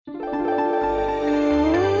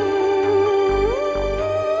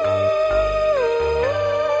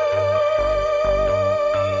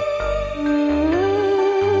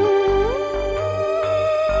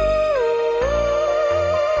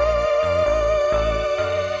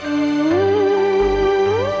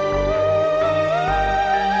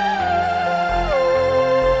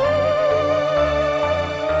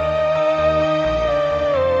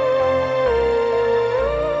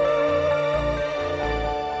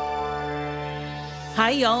Hi,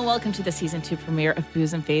 y'all. Welcome to the Season 2 premiere of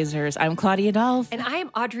Booze and Phasers. I'm Claudia Dolph. And I am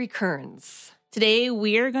Audrey Kearns. Today,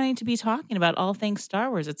 we are going to be talking about all things Star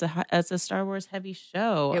Wars. It's a Star Wars heavy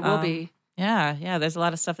show. It will be. Yeah. There's a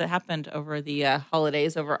lot of stuff that happened over the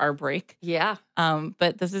holidays, over our break. Yeah.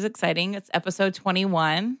 But this is exciting. It's episode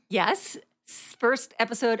 21. Yes. First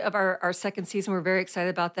episode of our second season. We're very excited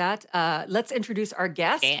about that. Let's introduce our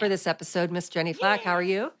guest for this episode, Miss Jenny Flack. How are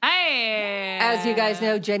you? Hi. As you guys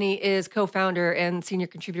know, Jenny is co-founder and senior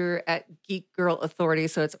contributor at Geek Girl Authority.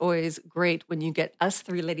 So it's always great when you get us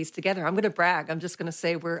three ladies together. I'm going to brag. I'm just going to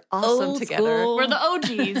say we're awesome Old together. school. We're the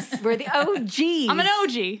OGs. We're the OGs. I'm an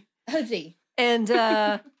OG. OG. And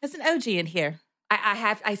There's an OG in here.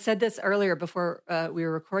 I said this earlier before we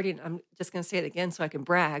were recording. I'm just going to say it again so I can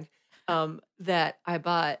brag. That I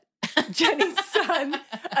bought Jenny's son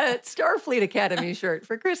a Starfleet Academy shirt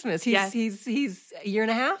for Christmas. He's a year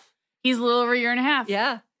and a half. He's a little over a year and a half.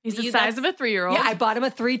 Yeah. He's the size of a 3-year-old. Yeah, I bought him a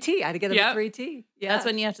 3T. I had to get him a 3T. Yeah. That's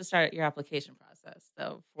when you have to start your application process,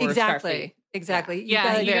 though. For Exactly. Starfleet. Exactly.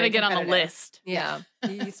 Yeah, you got to get on the competitive. list. Yeah.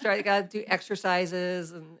 You got to do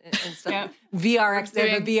exercises and stuff. Yeah. They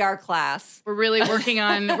have a VR class. We're really we're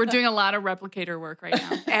doing a lot of replicator work right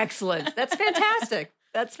now. Excellent. That's fantastic.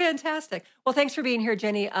 That's fantastic. Well, thanks for being here,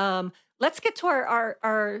 Jenny. Let's get to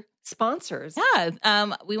our sponsors.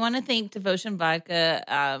 Yeah. We want to thank Devotion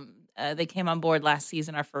Vodka. They came on board last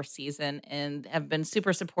season, our first season, and have been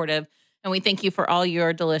super supportive. And we thank you for all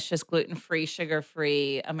your delicious, gluten-free,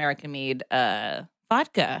 sugar-free, American-made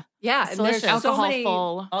vodka. Yeah, It's and there's delicious. so Alcohol many,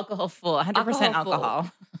 full. Alcohol full, 100%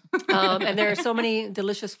 alcohol. and there are so many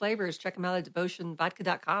delicious flavors. Check them out at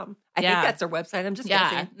devotionvodka.com. I think that's their website. I'm just Yeah,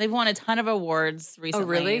 guessing. they've won a ton of awards recently.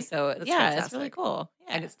 really? So, That's it's fantastic. really cool.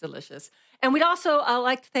 Yeah. And it's delicious. And we'd also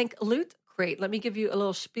like to thank Loot Crate. Let me give you a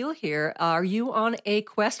little spiel here. Are you on a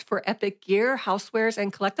quest for epic gear, housewares,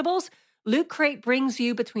 and collectibles? Loot Crate brings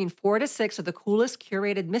you between 4 to 6 of the coolest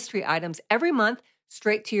curated mystery items every month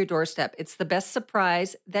straight to your doorstep. It's the best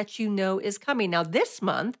surprise that you know is coming. Now, this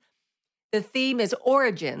month, the theme is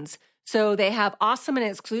Origins. So they have awesome and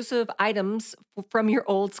exclusive items from your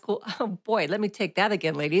old school. Oh boy, let me take that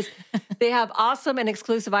again, ladies. They have awesome and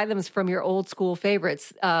exclusive items from your old school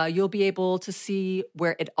favorites. You'll be able to see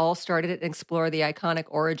where it all started and explore the iconic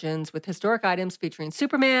origins with historic items featuring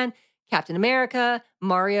Superman, Captain America,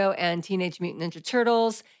 Mario, and Teenage Mutant Ninja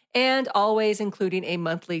Turtles, and always including a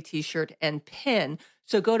monthly t-shirt and pin.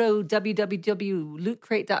 So go to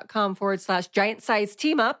www.lootcrate.com/giant size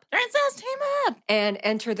team up. Giant size team up. And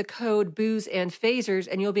enter the code Booze and Phasers,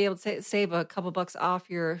 and you'll be able to save a couple bucks off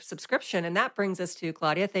your subscription. And that brings us to,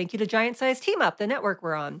 Claudia, thank you to Giant Size Team Up, the network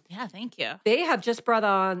we're on. Yeah, thank you. They have just brought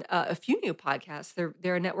on a few new podcasts.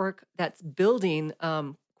 They're a network that's building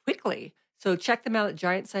quickly. So check them out at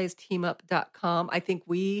giantsizeteamup.com. I think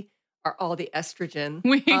we are all the estrogen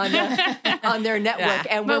on their network,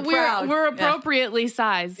 and we're proud. We're appropriately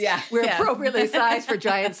sized. Yeah. We're appropriately sized for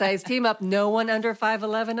Giant Size Team Up. No one under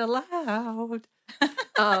 5'11" allowed.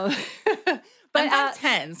 But I'm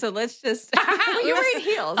 10, so let's just... Well, you're wearing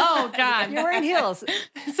heels. Oh, God. You're wearing heels.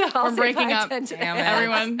 So I'll We're say breaking up. 5'10" Damn it.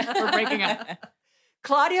 Everyone, we're breaking up.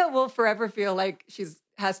 Claudia will forever feel like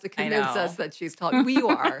has to convince know. us that she's tall. We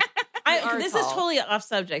are. This is totally off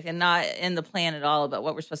subject and not in the plan at all about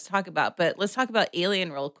what we're supposed to talk about. But let's talk about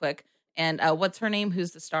Alien real quick. And what's her name?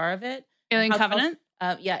 Who's the star of it? Alien Covenant?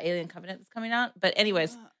 Alien Covenant that's coming out. But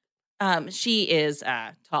anyways, she is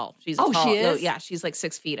tall. She's tall. she is? No, yeah, she's like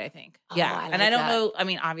 6 feet, I think. Yeah. I and like I don't that. know. I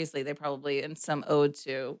mean, obviously, they probably in some ode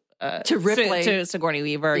to Ripley. to Sigourney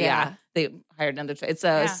Weaver. Yeah. They hired another. It's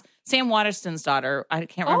Sam Waterston's daughter. I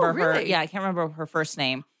can't remember her. Really? Yeah, I can't remember her first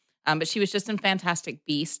name. But she was just in Fantastic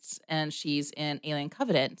Beasts, and she's in Alien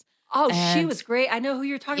Covenant. Oh, she And- was great. I know who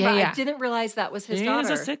you're talking Yeah, about. yeah. I didn't realize that was his She's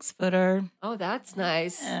daughter. a 6-footer. Oh, that's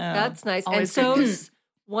nice. Yeah. That's nice. And Always so's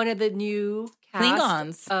one of the new cast,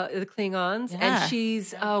 Klingons. the Klingons, Yeah. and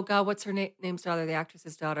she's what's her name's daughter? The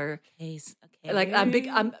actress's daughter. Case. Like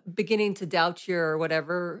I'm beginning to doubt you or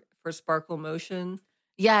whatever for Sparkle Motion.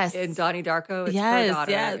 Yes. And Donnie Darko, it's Yes, her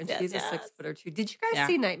daughter, yes, and yes, she's yes. a 6-footer too. Did you guys Yeah.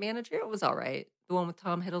 see Night Manager? It was all right. The one with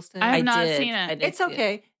Tom Hiddleston. I have not did. seen it. I did It's see it.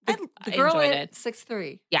 okay. The I girl enjoyed in it.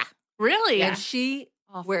 6'3", Really? and she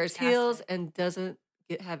Oh, wears fantastic. heels and doesn't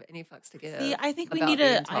have any fucks to give. See, I think we about need to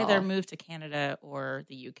being tall. either move to Canada or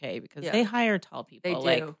the UK because Yeah. they hire tall people. They do.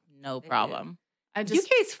 Like, no They do. problem. I just,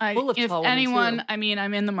 UK's full of if tall women, anyone, too. I mean,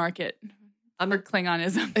 I'm in the market I'm for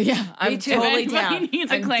Klingonism. Yeah, I'm too. totally If down. anybody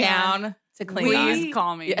needs a I'm Klingon. down. to Klingon. Please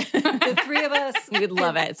call me. The three of us, We would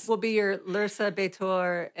love it. We'll be your Lursa,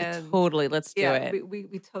 Betor, and Totally. Let's do it. we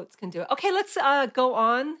totes can do it. Okay, let's go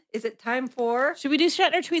on. Is it time for? Should we do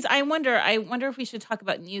Shatner tweets? I wonder if we should talk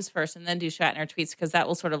about news first and then do Shatner tweets because that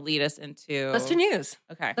will sort of lead us into. Let's do news.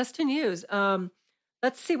 Okay. Let's do news.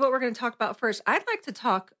 Let's see what we're going to talk about first. I'd like to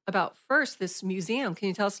talk about first this museum. Can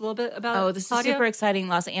you tell us a little bit about? Oh, this Claudia? is super exciting.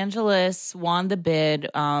 Los Angeles won the bid.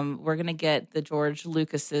 We're going to get the George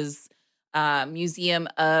Lucas's Museum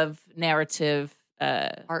of Narrative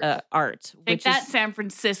Art. Take that, San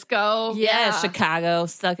Francisco. Yeah, Chicago.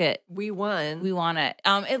 Suck it. We won. We want it.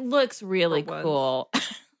 It looks really For once. cool.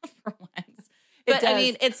 For once. It But I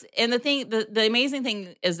does. mean, the amazing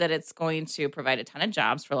thing is that it's going to provide a ton of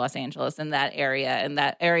jobs for Los Angeles in that area. And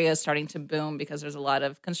that area is starting to boom because there's a lot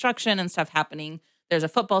of construction and stuff happening. There's a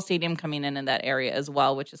football stadium coming in that area as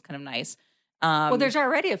well, which is kind of nice. Well, there's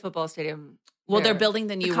already a football stadium. Well, they're there. building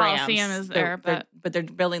the new Coliseum Rams. is there, but they're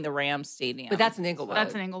building the Rams stadium. But that's in Inglewood.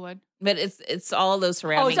 That's in Inglewood. But it's all those Oh,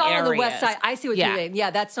 surrounding it's all areas. on the west side. I see what Yeah. you're doing. Yeah,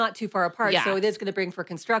 that's not too far apart. Yeah. So it is going to bring for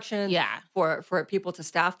construction. Yeah. For people to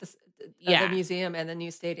staff the Yeah. museum and the new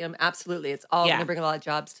stadium. Absolutely, it's all Yeah. going to bring a lot of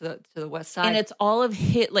jobs to the west side. And it's all of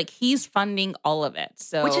he's funding all of it.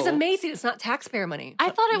 So which is amazing. It's not taxpayer money. I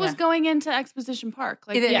thought it was Yeah. going into Exposition Park.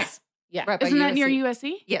 Like, It is. Yeah. Yeah. Right by Isn't that near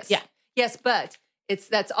USC. USC? Yes. Yeah. Yes, but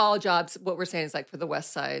that's all jobs. What we're saying is like for the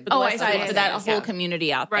west side. The Oh, west I see, side I for see. that Yeah. whole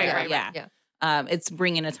community out Right, there. right, yeah. Yeah. It's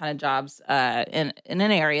bringing a ton of jobs in an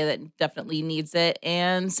area that definitely needs it.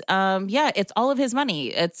 And it's all of his money.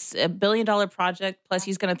 It's $1 billion project. Plus,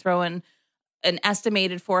 he's going to throw in an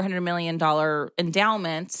estimated $400 million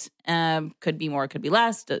endowment. Could be more, could be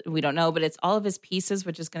less. We don't know. But it's all of his pieces,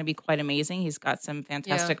 which is going to be quite amazing. He's got some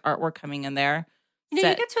fantastic artwork coming in there. You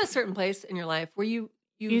get to a certain place in your life where you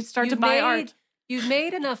start to buy art. You've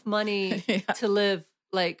made enough money Yeah. to live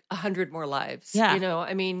like 100 more lives. Yeah. You know,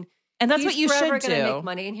 I mean, And that's he's what you forever should gonna do. make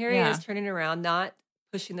money, and here Yeah. he is turning around, not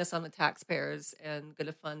pushing this on the taxpayers and going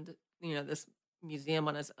to fund this museum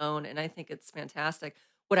on his own. And I think it's fantastic.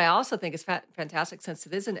 What I also think is fantastic, since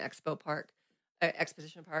it is an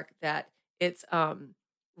exposition park, that it's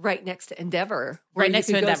right next to Endeavor, where Right you next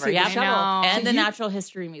can to go Endeavor, see the yeah. shuttle. I know. And So the you- Natural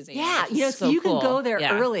History Museum. Yeah, which is so you cool. can go there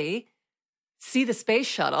Yeah. early, see the space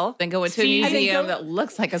shuttle, Then go into a See- and then museum go- that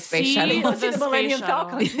looks like a space see shuttle. go see the space Millennium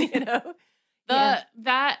shuttle. Falcon.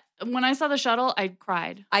 Yeah. When I saw the shuttle, I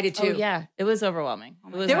cried. I did Oh too. yeah, it was overwhelming.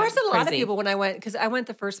 It was There was a lot of crazy. people when I went, because I went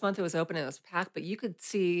the first month it was open and it was packed, but you could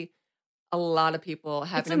see a lot of people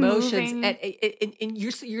having a emotions, moving- and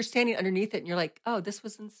you're standing underneath it, and you're like, oh, this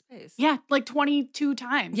was in space. Yeah, like 22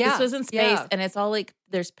 times. Yeah. This was in space, yeah. and it's all like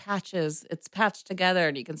there's patches. It's patched together,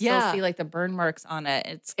 and you can still Yeah. see like the burn marks on it.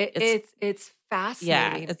 It's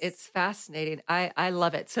fascinating. it's- It's fascinating. I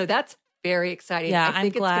love it. So that's very exciting. yeah. I I'm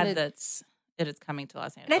think glad it's gonna, that it's coming to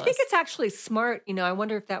Los Angeles. and I think it's actually smart. I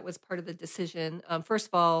wonder if that was part of the decision. First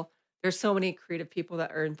of all, there's so many creative people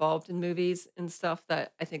that are involved in movies and stuff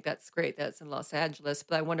that I think that's great that it's in Los Angeles.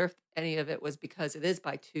 But I wonder if any of it was because it is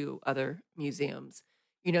by two other museums,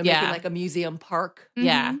 making Yeah. like a museum park,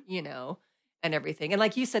 Yeah. and everything. And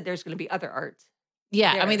like you said, there's going to be other art.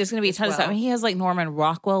 Yeah, I there mean, there's going to be a as ton of stuff. I well. mean, he has like Norman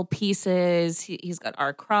Rockwell pieces. He's got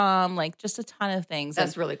R. Crumb, like just a ton of things.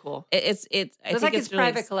 That's And really cool. it's. I It's think like it's his really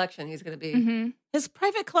private collection. He's going to be. hmm his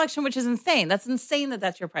private collection, which is insane. That's insane that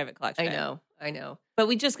that's your private collection. I know. But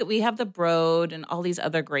we have the Broad and all these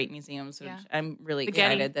other great museums, which Yeah. I'm really The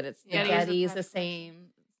Getty. excited that it's Yeah. the Getty is Getty is a the private same.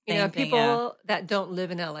 People thing, yeah. that don't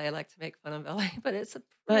live in LA like to make fun of LA, but it's a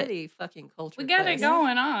But- pretty fucking culture. We got place. it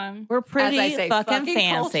going on. We're pretty As I say, fucking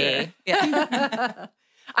fancy. culture. Yeah.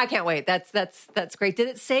 I can't wait. That's great. Did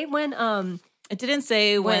it say when It didn't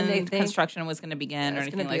say When when, they think- construction was going to begin or it's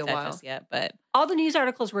gonna anything be like a that while. just yet, but all the news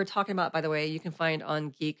articles we're talking about, by the way, you can find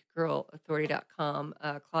on geekgirlauthority.com.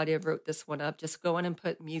 Claudia wrote this one up. Just go in and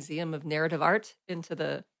put Museum of Narrative Art into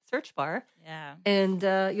the search bar, yeah. and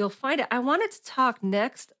you'll find it. I wanted to talk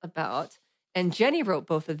next about, and Jenny wrote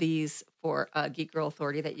both of these for Geek Girl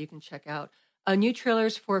Authority that you can check out. New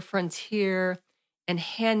trailers for Frontier and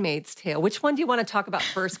Handmaid's Tale. Which one do you want to talk about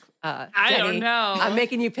first, I Jenny? don't know. I'm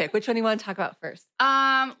making you pick. Which one do you want to talk about first?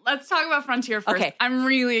 Let's talk about Frontier first. Okay. I'm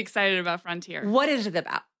really excited about Frontier. What is it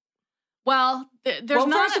about? Well, there's Well,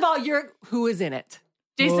 not first of all, who is in it?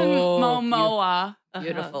 Jason Whoa, Momoa.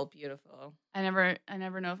 Beautiful, beautiful. I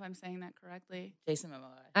never know if I'm saying that correctly. Jason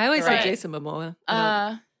Momoa. I always Right. say Jason Momoa.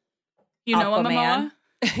 I You know a Aquaman.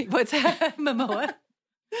 Momoa? don't- What's that? Momoa?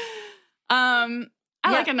 I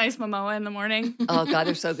Yeah. like a nice Momoa in the morning. Oh, God,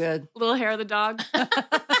 they're so good. Little hair of the dog.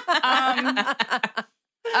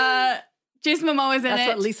 Jason Momoa is in That's it.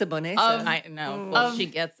 what Lisa Bonet Of- said. I know. Mm. Well, Of- she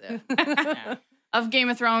gets it. Yeah. of Game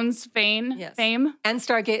of Thrones fame, Yes. fame, And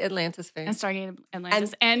Stargate Atlantis fame. and Stargate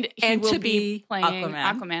Atlantis, and he and will to be be playing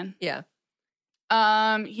Aquaman. Aquaman. Yeah.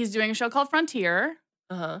 He's doing a show called Frontier.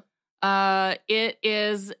 Uh-huh. It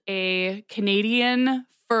is a Canadian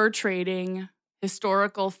fur trading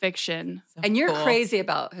historical fiction. So And you're cool. crazy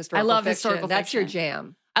about historical I love fiction. historical That's your fiction.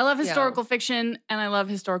 jam. I love Yeah. historical fiction and I love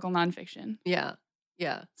historical nonfiction. Yeah.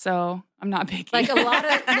 Yeah. So I'm not picky. Like a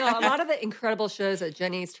lot of the incredible shows that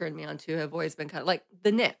Jenny's turned me on to have always been kind of like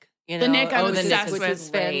The Nick. You know, The Nick I'm which is- obsessed which with. is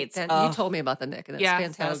Great. You Oh. told me about The Nick, and that's Yeah. So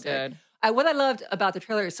fantastic. So good. What I loved about the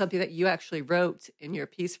trailer is something that you actually wrote in your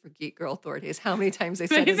piece for Geek Girl Authority is how many times they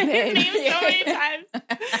said his name. so many times.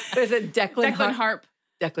 Is it Declan, Declan Harp.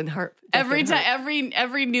 Declan Harp. Every Declan time, Harp.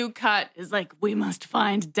 every new cut is like, we must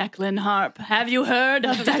find Declan Harp. Have you heard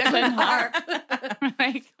of Declan Harp?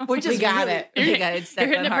 Like, Which We is got really- it. we got it. It's You're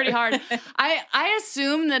hitting Declan it pretty Harp. hard. I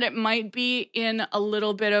assume that it might be in a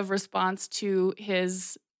little bit of response to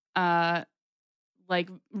his like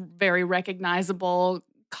very recognizable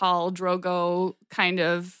Khal Drogo kind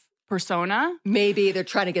of persona. Maybe they're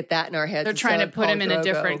trying to get that in our heads. They're trying to instead of put him in Khal a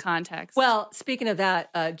different Drogo. context. Well, speaking of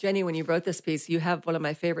that, Jenny, when you wrote this piece, you have one of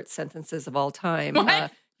my favorite sentences of all time.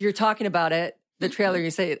 What? You're talking about it, the trailer. You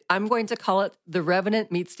say, "I'm going to call it The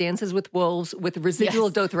Revenant meets Dances with Wolves with residual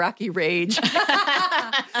Dothraki rage."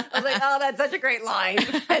 I was like, "Oh, that's such a great line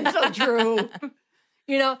and so true."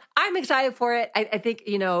 You know, I'm excited for it. I think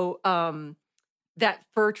that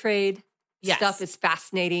fur trade Yes. stuff is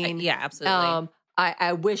fascinating. Yeah, absolutely.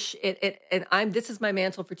 I wish and this is my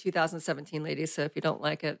mantle for 2017, ladies. So if you don't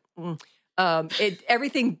like it,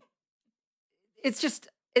 everything. It's just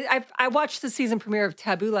I watched the season premiere of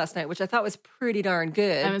Taboo last night, which I thought was pretty darn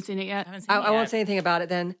good. I haven't seen it yet. I won't say anything about it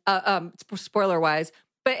then, spoiler wise.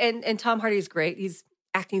 But and Tom Hardy's great. He's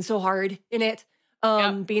acting so hard in it,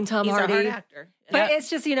 being Tom He's Hardy. a hard actor. But it's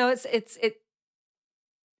just it's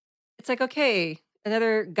like, okay,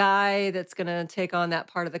 another guy that's gonna take on that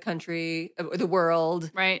part of the country, the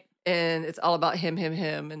world, Right. and it's all about him,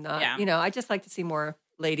 and not. Yeah. I just like to see more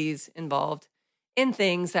ladies involved in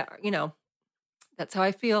things that That's how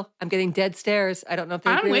I feel. I'm getting dead stares. I don't know if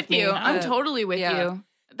they I'm agree with me. you. I'm totally with yeah. you.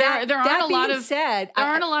 There aren't that a lot being of said, there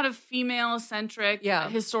aren't a lot of female centric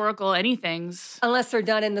historical anythings. unless they're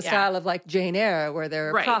done in the style of like Jane Eyre, where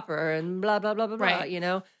they're Right. proper and blah blah blah blah blah. Right.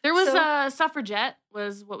 So- There was Suffragette.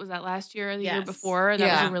 What was that last year or the year Yes. before? That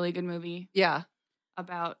Yeah. was a really good movie yeah.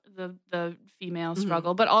 about the female Mhm.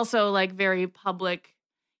 struggle, but also like very public.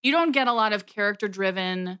 You don't get a lot of character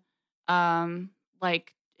driven,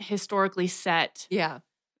 like historically set, Yeah.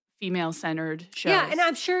 female centered shows. Yeah, and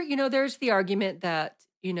I'm sure there's the argument that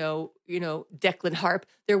Declan Harp.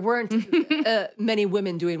 There weren't many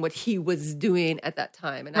women doing what he was doing at that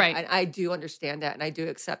time, and Right. I do understand that, and I do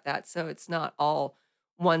accept that. So it's not all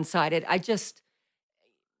one sided. I just,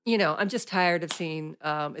 I'm just tired of seeing,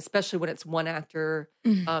 especially when it's one actor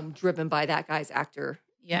driven by that guy's actor,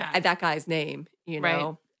 that guy's name.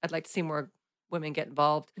 Right. I'd like to see more women get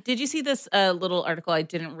involved. Did you see this little article? I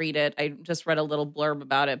didn't read it. I just read a little blurb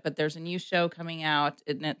about it. But there's a new show coming out,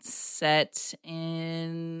 and it's set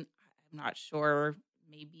in, I'm not sure,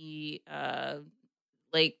 maybe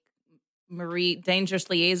like Marie Dangerous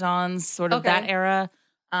Liaisons, sort of Okay. that era.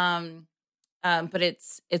 But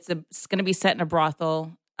it's going to be set in a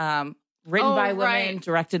brothel, written by women, right.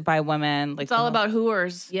 directed by women. Like It's all about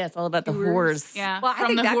whores. yeah, it's all about the Whores. whores. Yeah, Well, I from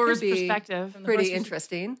think the that could whore's be perspective. From the Pretty horse's-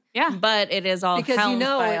 interesting. Yeah, But it is all Because helmed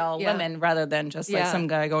by all yeah. women rather than just like Yeah. some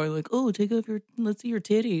guy going like, "Oh, take off let's see your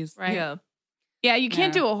titties." right. Yeah. Yeah, you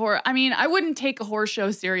can't Yeah. do a horror. I mean, I wouldn't take a horror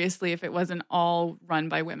show seriously if it wasn't all run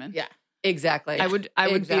by women. Yeah. Exactly. I would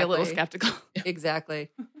be a little Exactly. skeptical. Exactly.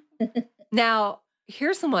 Now,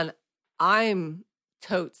 here's someone I'm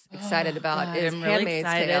totes excited about God, is I'm really Handmaid's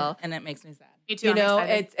excited, Tale. and it makes me sad Me too. You I'm know,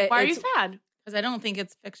 excited. Why are you sad? because I don't think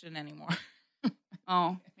it's fiction anymore.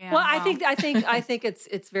 Oh, yeah. Well, I think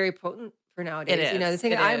it's very potent for nowadays. It The is.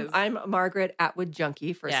 thing It is. I'm a Margaret Atwood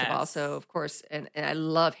junkie, first of all. Yes. So of course, and I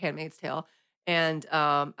love Handmaid's Tale. And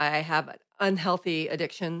I have an unhealthy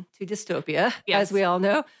addiction to dystopia, Yes. as we all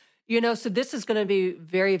know. So this is going to be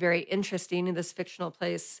very, very interesting in this fictional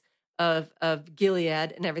place of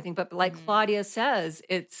Gilead and everything. But like Claudia says,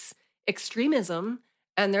 it's extremism.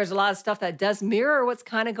 And there's a lot of stuff that does mirror what's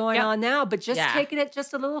kind of going Yep. on now, but just Yeah. taking it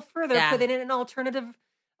just a little further, Yeah. putting it in an alternate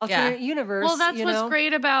universe. Well, that's what's know?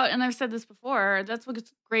 great about, and I've said this before. That's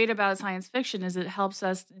what's great about science fiction is it helps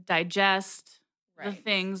us digest the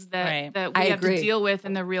things that Right. that we I have agree. to deal with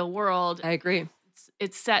in the real world. I agree.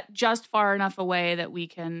 It's set just far enough away that we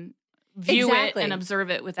can view Exactly. it and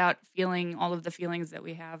observe it without feeling all of the feelings that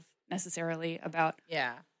we have necessarily about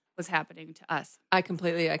Yeah. was happening to us. I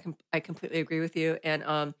completely agree with you. And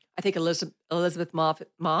I think Elizabeth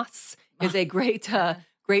Moss is a great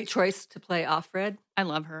choice to play Offred. I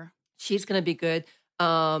love her. She's going to be good.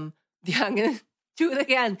 I'm going to do it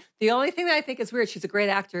again. The only thing that I think is weird, she's a great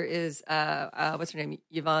actor, is what's her name?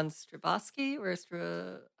 Yvonne Strahovski or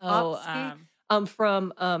Strahovski?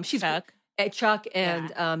 From she's Chuck. Chuck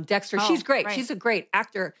and Dexter. She's great. Right. She's a great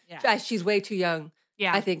actor. Yeah. She's way too young.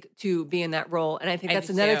 Yeah. I think, to be in that role. And I think I that's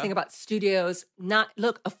do another too. thing about studios. A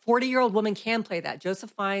 40-year-old woman can play that. Joseph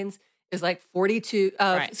Fiennes is like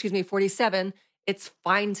 47. It's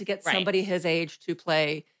fine to get somebody his age to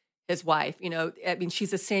play his wife. I mean, she's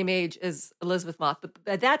the same age as Elizabeth Moss,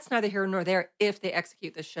 but that's neither here nor there if they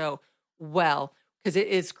execute the show well, because it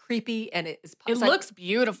is creepy and it looks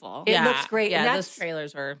beautiful. It looks great. Yeah, and those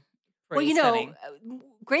trailers are well, pretty stunning.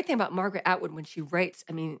 great thing about Margaret Atwood when she writes,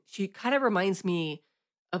 I mean, she kind of reminds me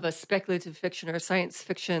of a speculative fiction or science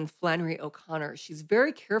fiction Flannery O'Connor. She's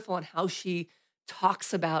very careful on how she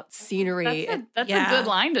talks about scenery. That's a good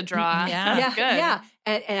line to draw. That's good. Yeah.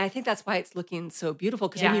 And I think that's why it's looking so beautiful,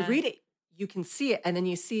 because when you read it, you can see it. And then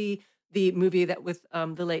you see the movie that with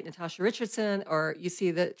the late Natasha Richardson, or you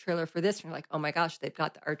see the trailer for this, and you're like, oh my gosh, they've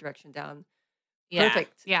got the art direction down.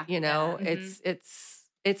 Perfect. Yeah.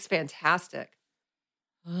 It's fantastic.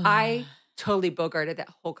 I totally bogarted that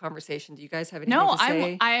whole conversation. Do you guys have anything to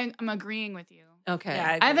say? I'm agreeing with you. Okay.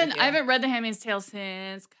 Yeah, I haven't read The Handmaid's Tale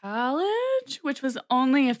since college, which was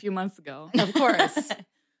only a few months ago. Of course.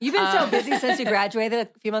 You've been so busy since you graduated a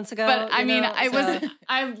few months ago. But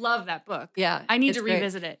I love that book. Yeah. I need it's to great.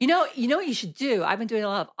 revisit it. You know what you should do? I've been doing a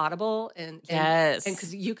lot of Audible and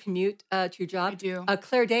because you commute to your job. I do.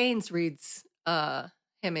 Claire Danes reads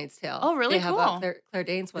Handmaid's Tale. Oh, really? They have Cool. Claire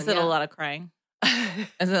Danes one. Is it a lot of crying?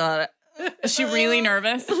 Is it a lot of... Is she really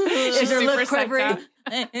nervous? Is her lip quivering?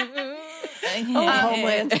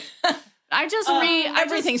 Homeland. I just read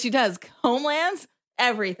everything she does. Homelands,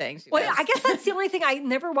 everything she does. Well, I guess that's the only thing. I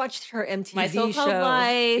never watched her MTV My show. So-Called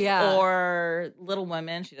Life or Little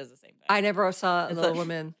Women. She does the same thing. I never saw Little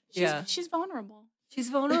Women. She's vulnerable. She's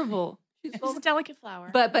vulnerable. She's a delicate flower.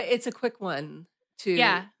 But it's a quick one to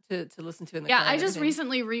listen to in the car. I just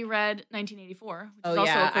recently reread 1984, which is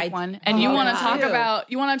also yeah, a quick one. And you want to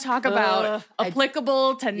talk about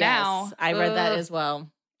applicable to now. Yes, I read that as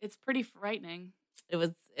well. It's pretty frightening. It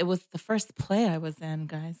was the first play I was in,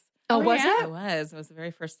 guys. Oh, was yeah? it? It was. It was the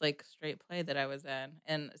very first straight play that I was in,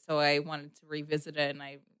 and so I wanted to revisit it, and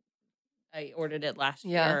I ordered it last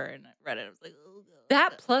year and I read it. I was like, oh god.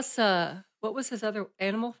 That plus what was his other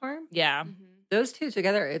Animal Farm? Yeah. Those two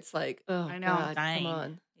together, it's like, oh, I know. God, Dying. come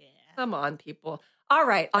on. Yeah. Come on, people. All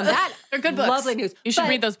right, on that They're good books. lovely news. You should But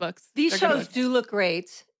read those books. These They're good shows books. do look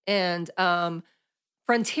great. And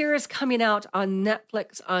Frontier is coming out on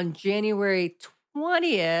Netflix on January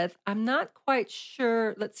 20th. I'm not quite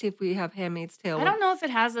sure. Let's see if we have Handmaid's Tale. I don't know if it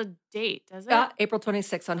has a date, does it? April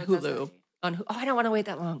 26th on Oh, it does have a Hulu. date. Oh, I don't want to wait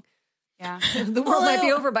that long. Yeah. The world might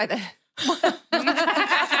be over by then.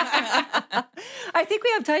 I think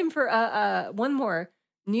we have time for one more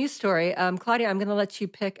news story. Claudia, I'm going to let you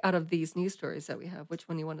pick out of these news stories that we have which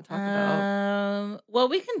one you want to talk about. Well,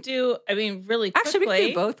 we can do. I mean, really quickly. Actually, we can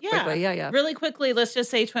do both quickly. Yeah. Really quickly. Let's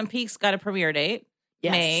just say Twin Peaks got a premiere date.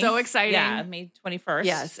 Yes. May. So exciting. Yeah, May 21st.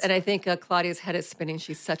 Yes, and I think Claudia's head is spinning.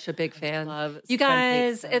 She's such a big fan. Love You Twin guys,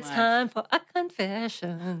 Peaks so it's much. time for a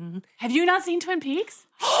confession. Have you not seen Twin Peaks?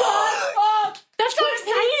 Shut up! That's so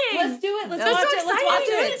exciting. Let's do it. Let's That's watch so it. Let's exciting. watch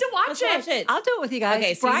You it. need to watch Let's it. watch it. I'll do it with you guys.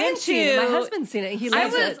 Okay, season Brian's seen it. My 2. husband's seen it. He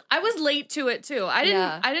loves it. I was late to it too.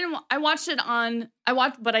 I watched it on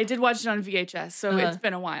but I did watch it on VHS, so it's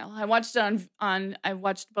been a while. I watched it I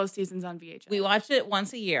watched both seasons on VHS. We watch it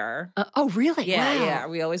once a year. Oh, really? Yeah, Wow. yeah.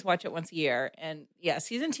 We always watch it once a year. And yeah,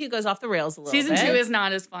 season 2 goes off the rails a little Season bit. 2 is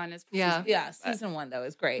not as fun as Season 1 though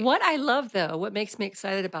is great. What I love, though, what makes me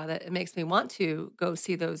excited about it, it makes me want to go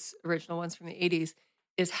see those original ones from the 80s,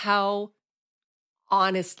 is how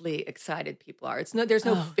honestly excited people are. There's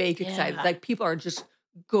no fake excited. yeah. Like, people are just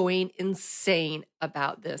going insane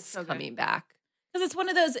about this So good. coming back. Because it's one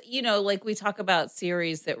of those, like we talk about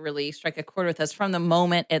series that really strike a chord with us from the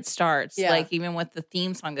moment it starts. Yeah. Like even with the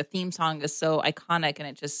theme song is so iconic and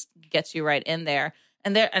it just gets you right in there.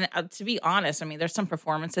 And to be honest, I mean, there's some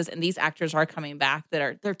performances and these actors are coming back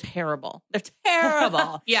they're terrible. They're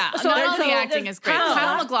terrible. Yeah, So not all there's the a- acting is great. Kyle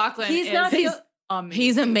Kyle MacLachlan He's is not the amazing.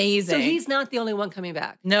 He's amazing. So he's not the only one coming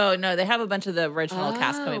back. No, they have a bunch of the original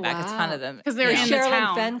cast coming back. A ton wow. of them. because they're Is in the Sherilyn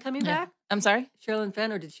town. Fenn coming back? I'm sorry? Sherilyn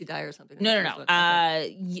Fenn, or did she die or something? No.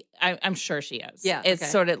 Okay. I'm sure she is. Yeah, It's okay.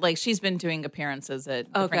 sort of like she's been doing appearances at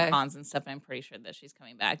different Okay. cons and stuff. And I'm pretty sure that she's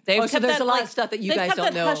coming back. They've Oh, so kept there's that, a lot like, of stuff that you they've guys kept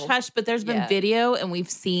don't that know. hush hush, but there's been Yeah. video and we've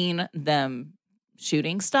seen them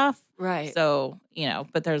shooting stuff. Right. So,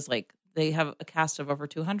 but there's like, they have a cast of over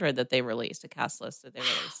 200 that they released, a cast list that they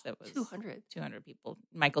released that was 200 people.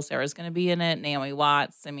 Michael Cera's going to be in it, Naomi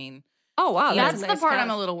Watts. I mean, Oh, wow. Yeah, That's a the nice part cast. I'm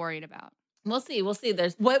a little worried about. we'll see.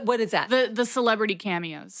 There's, What is that? The celebrity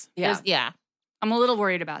cameos. Yeah. yeah. I'm a little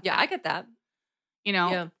worried about Yeah, that. I get that. You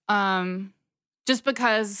know, Yeah. just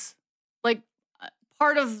because like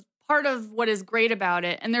part of what is great about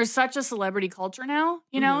it, and there's such a celebrity culture now,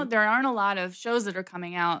 there aren't a lot of shows that are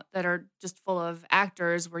coming out that are just full of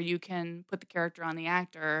actors where you can put the character on the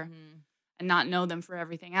actor and not know them for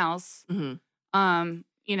everything else. Mhm.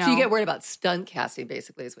 So So you get worried about stunt casting,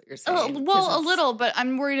 basically, is what you're saying. 'Cause well, a it's- little, but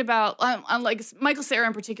I'm worried about like Michael Cera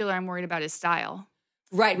in particular. I'm worried about his style.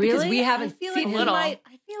 Right, because we haven't I feel seen like him.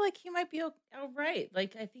 I feel like he might be all right.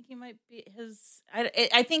 Like I think he might be his.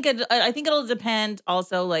 I think it'll depend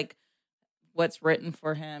also like what's written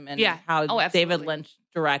for him and Yeah. how Oh, David absolutely. Lynch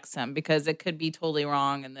directs him, because it could be totally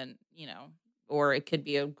wrong and then or it could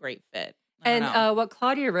be a great fit. I don't And know. what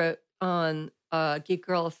Claudia wrote on Geek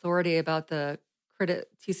Girl Authority about the credit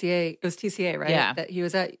TCA, it was TCA, right? Yeah. That he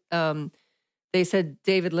was at. They said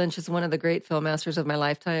David Lynch is one of the great film masters of my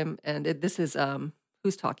lifetime, and this is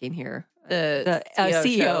who's talking here? the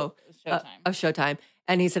CEO Showtime. of Showtime.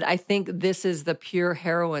 And he said, I think this is the pure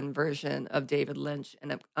heroine version of David Lynch,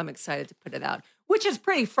 and I'm excited to put it out, which is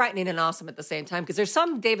pretty frightening and awesome at the same time, because there's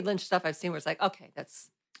some David Lynch stuff I've seen where it's like, okay, that's...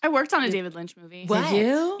 I worked on a David Lynch movie. What? Did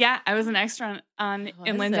you? Yeah, I was an extra on What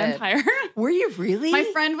Inland is it? Empire. Were you really? My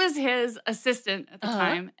friend was his assistant at the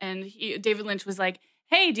time, and David Lynch was like,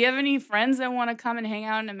 "Hey, do you have any friends that want to come and hang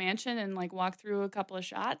out in a mansion and like walk through a couple of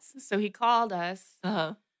shots?" So he called us.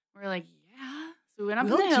 Uh-huh. We're like, "Yeah." So we went up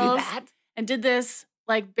We'll in the do hills that. and did this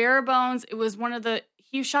like bare bones. It was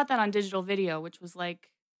he shot that on digital video, which was like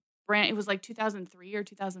it was like 2003 or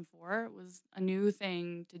 2004. It was a new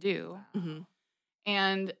thing to do. Mhm.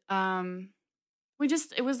 And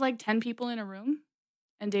it was like 10 people in a room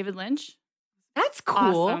and David Lynch. That's cool.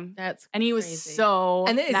 Awesome. That's And he was crazy. so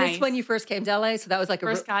And is nice. this when you first came to LA? So that was like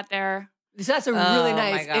first got there? so that's a Oh, really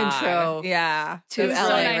my nice God. intro Yeah. to It was LA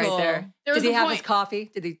so right nice. there. There was Did he a have his point-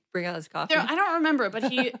 coffee? Did he bring out his coffee? I don't remember, but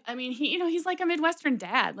he's like a Midwestern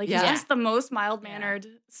dad. Like Yeah. he's just the most mild-mannered,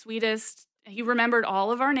 sweetest. He remembered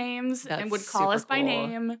all of our names That's and would call super us by cool.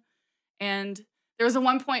 name. And there was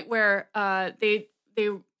one point where they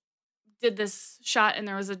did this shot and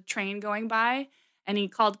there was a train going by and he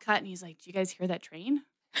called cut and he's like, "Do you guys hear that train?"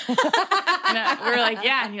 And we were like,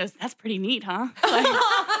 "Yeah." And he goes, "That's pretty neat, huh?"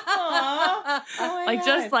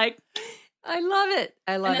 Just like, I love it.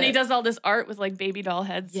 I love and then it. he does all this art with like baby doll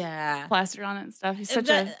heads plastered on it and stuff. He's such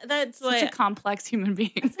that's such a complex human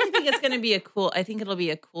being. I think it's going to be I think it'll be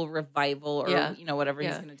a cool revival or Yeah. whatever he's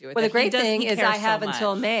Yeah. going to do with Well, it. the great He thing is I cares have so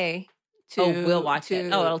until much. May to... we'll watch it.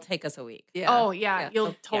 to- Oh, it'll take us a week. Yeah. Oh yeah, Yeah. you'll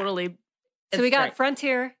Yeah. totally. So It's we got great.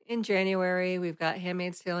 Frontier in January. We've got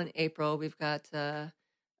Handmaid's Tale in April. We've got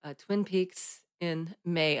Twin Peaks in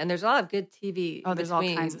May. And there's a lot of good TV. Oh, there's all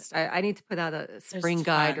between. kinds of stuff. I need to put out a spring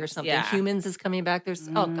guide or tons, something. yeah. Humans is coming back. There's,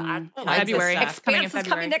 oh God. Oh, my February. goodness. It's coming in Expanse is February.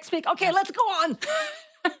 coming next week. Okay, let's go on.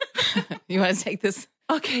 You want to take this?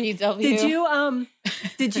 Okay. EW?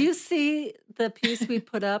 Did you see the piece we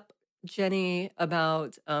put up, Jenny,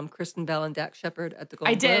 about Kristen Bell and Dak Shepard at the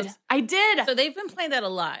Golden Globes? I did. So they've been playing that a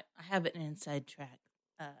lot. I have an inside track.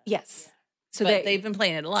 Yes. So So they've been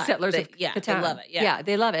playing it a lot. Settlers of They Catan. love it. Yeah.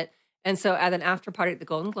 they love it. And so at an after party at the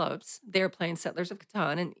Golden Globes, they were playing Settlers of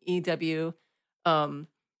Catan, and EW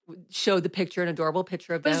showed the picture, an adorable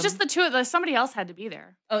picture of But them. it's just the two of us. Somebody else had to be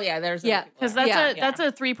there Oh yeah, there's Yeah, because that's that's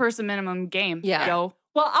a 3-person minimum game. Yeah. Joe.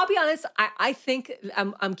 Well, I'll be honest. I think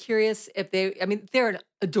I'm curious if they. I mean, they're an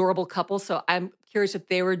adorable couple, so I'm curious if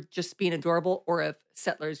they were just being adorable or if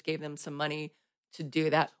Settlers gave them some money to do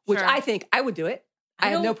that. Which Sure. I think I would do it. I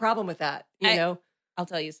have no don't- problem with that. You know. I'll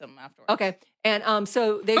tell you something afterwards. Okay. And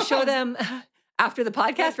so they show them after the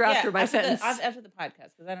podcast or after my sentence. After the podcast,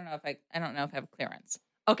 because I don't know if I have clearance.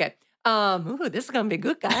 Okay. Ooh, this is gonna be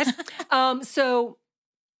good, guys. So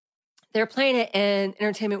they're playing it, and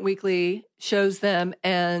Entertainment Weekly shows them,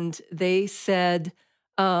 and they said,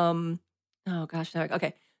 oh gosh, no,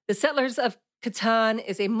 okay. The Settlers of Catan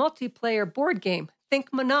is a multiplayer board game.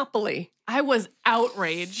 Think Monopoly. I was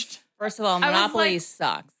outraged. First of all, I was Monopoly like-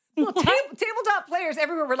 sucks. Well, tabletop players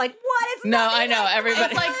everywhere were like, what? It's No, nothing I know, like everybody-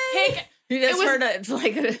 It's like Monopoly. You just was- heard it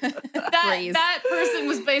like a phrase. that person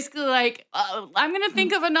was basically like, I'm going to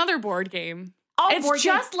think of another board game. board It's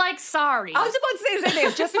just like Sorry. I was about to say the same thing.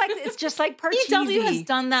 It's just like Parcheesi. EW has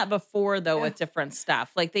done that before, though, with different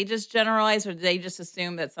stuff. Like, they just generalize or they just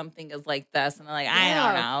assume that something is like this. And they're like, I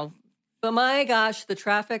don't know. But my gosh, the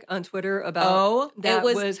traffic on Twitter about that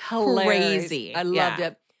it was hilarious. crazy. I loved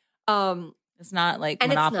it. It's not like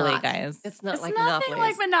And it's Monopoly, not. guys. It's not It's like nothing Monopoly.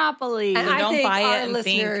 like Monopoly. And You I don't think buy it our and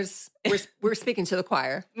think- listeners, we're speaking to the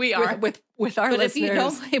choir. We are. with our But listeners. if you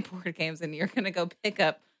don't play board games and you're going to go pick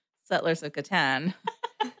up Settlers of Catan,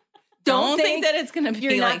 don't think that it's going to be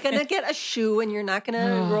You're like not going to get a shoe and you're not going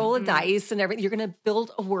to roll a dice and everything. You're going to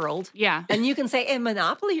build a world. Yeah. And you can say, in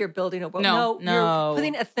Monopoly, you're building a world. No. You're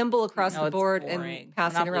putting a thimble across No, the it's board boring. and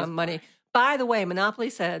passing Monopoly's around money. boring. By the way, Monopoly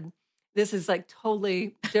said, this is like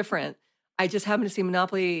totally different. I just happen to see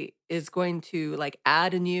Monopoly is going to like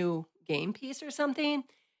add a new game piece or something.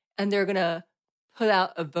 And they're going to put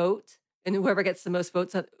out a vote. And whoever gets the most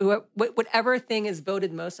votes, whatever thing is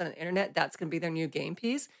voted most on the internet, that's going to be their new game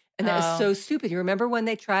piece. And that is so stupid. You remember when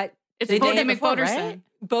they tried It's They did Bodie it before, McBoderson. right?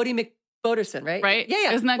 Bodie McBoderson, right? Right?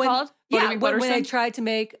 Yeah. Isn't that called? Yeah, Bodie when they McBoderson? tried to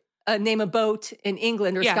make name a boat in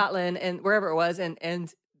England or Yeah. Scotland and wherever it was,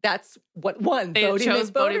 and that's what won. They Bodie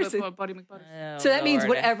chose Bodie McBoderson. McBoderson. Oh, So that means Lord.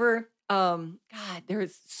 whatever. God,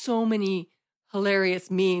 there's so many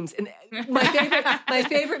hilarious memes, and my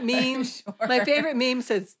favorite meme. Sure. My favorite meme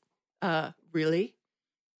says, "Really?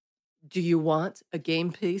 Do you want a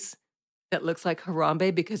game piece that looks like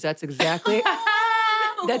Harambe? Because that's exactly."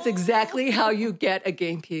 That's exactly how you get a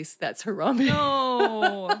game piece that's Harambe.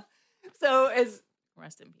 No. So as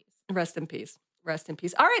Rest in peace. rest in peace. Rest in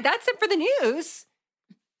peace. All right, that's it for the news.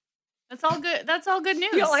 That's all good. That's all good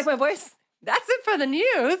news. You don't like my voice? That's it for the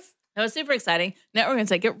news. That was super exciting. Now we're going to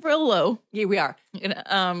take it real low. Yeah, we are.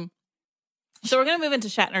 So we're going to move into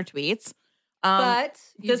Shatner tweets. But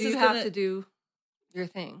you this do is have gonna- to do your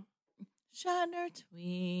thing. Shatner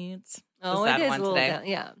tweets. Oh, sad it is one a little today. down.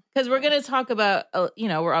 Yeah. Because we're going to talk about,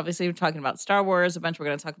 we're obviously talking about Star Wars a bunch. We're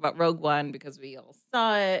going to talk about Rogue One because we all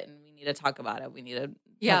saw it and we need to talk about it. We need to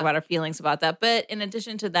Yeah. talk about our feelings about that. But in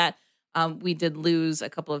addition to that, we did lose a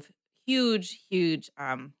couple of huge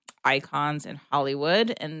icons in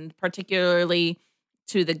Hollywood, and particularly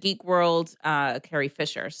to the geek world, Carrie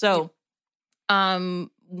Fisher. So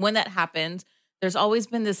when that happened, there's always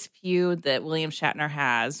been this feud that William Shatner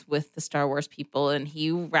has with the Star Wars people, and he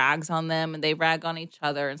rags on them and they rag on each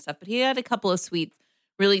other and stuff. But he had a couple of sweet,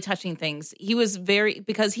 really touching things. He was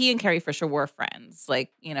because he and Carrie Fisher were friends,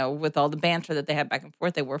 with all the banter that they had back and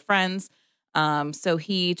forth, they were friends. So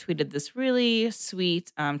he tweeted this really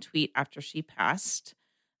sweet tweet after she passed.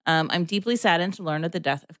 I'm deeply saddened to learn of the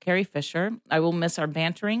death of Carrie Fisher. I will miss our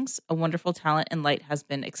banterings. A wonderful talent and light has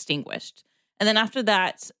been extinguished. And then after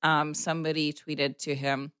that, somebody tweeted to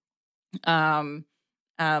him,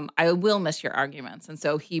 I will miss your arguments. And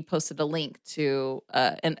so he posted a link to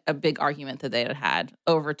a big argument that they had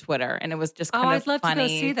over Twitter. And it was just kind I'd of love to go funny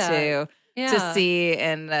see that. to see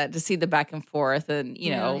and to see the back and forth. And,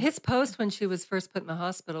 his post when she was first put in the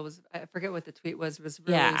hospital was, I forget what the tweet was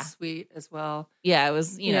really Yeah. sweet as well. yeah, it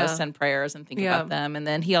was, Yeah. send prayers and think Yeah. about them. And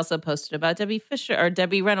then he also posted about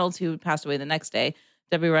Debbie Reynolds, who passed away the next day.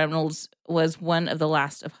 Debbie Reynolds was one of the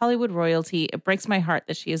last of Hollywood royalty. It breaks my heart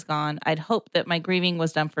that she is gone. I'd hoped that my grieving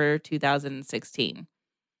was done for 2016.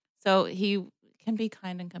 So he can be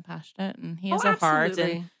kind and compassionate, and he has a heart.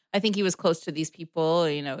 absolutely. And I think he was close to these people,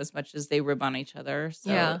 as much as they rib on each other.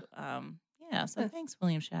 So, So thanks,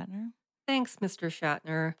 William Shatner. Thanks, Mr.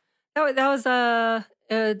 Shatner. That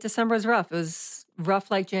was December was rough. It was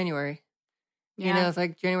rough like January. Yeah. It was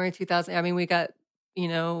like January 2000. I mean, we got, boom,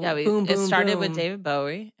 it boom, started boom. with David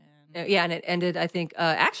Bowie. And Yeah, and it ended, I think,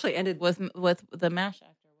 actually ended with with the MASH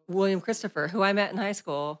actor. William Christopher, who I met in high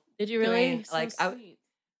school. Did you really? So Like, sweet.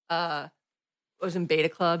 I was in Beta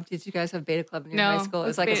Club. Did you guys have Beta Club in your No, high school? It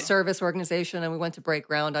was what's like a Beta? service organization, and we went to break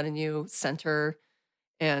ground on a new center.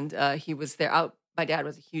 And he was there. My dad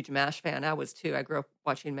was a huge MASH fan. I was too. I grew up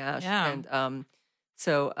watching MASH. Yeah. And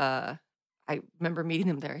so I remember meeting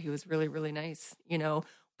him there. He was really, really nice,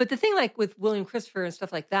 But the thing, like with William Christopher and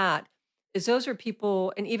stuff like that, is those are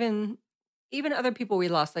people, and even other people we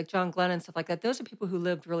lost, like John Glenn and stuff like that. Those are people who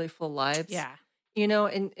lived really full lives. Yeah.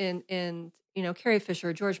 And Carrie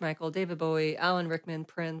Fisher, George Michael, David Bowie, Alan Rickman,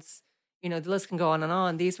 Prince, the list can go on and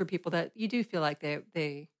on. These were people that you do feel like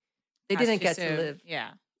they didn't get to live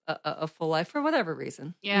Yeah. a full life for whatever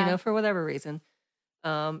reason. Yeah. For whatever reason.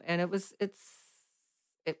 And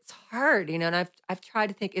it's hard, and I've tried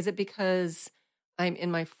to think, is it because I'm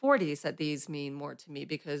in my 40s that these mean more to me?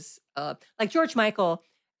 Because like George Michael,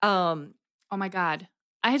 Oh my God.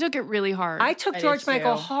 I took it really hard. I took I did George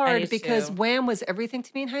Michael too. I hard did because too. Wham was everything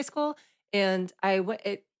to me in high school, and I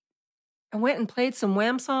went and played some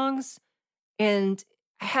Wham songs, and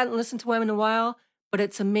I hadn't listened to Wham in a while, but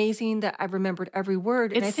it's amazing that I remembered every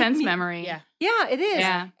word. And I It's think sense memory. Yeah. Yeah, it is.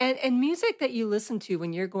 Yeah. And music that you listen to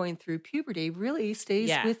when you're going through puberty really stays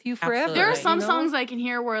Yeah, with you forever. absolutely. There are Right. some you know? songs I can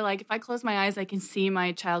hear where, like, if I close my eyes, I can see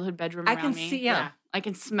my childhood bedroom I around can me. see, yeah. I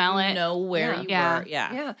can smell it. You know where Yeah. you Yeah. were.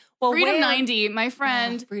 Yeah. Yeah. Well, Freedom Wham- 90, my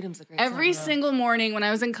friend, Freedom's a great every song. single morning when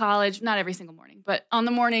I was in college, not every single morning, but on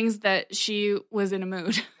the mornings that she was in a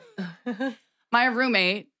mood, my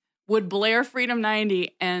roommate would blare Freedom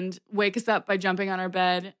 90 and wake us up by jumping on our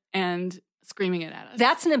bed and screaming it at us.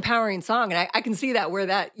 That's an empowering song, and I can see that where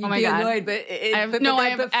that you'd Oh my be God. annoyed, but I have but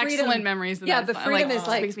excellent Freedom, memories of yeah, that but song. Freedom Like, is it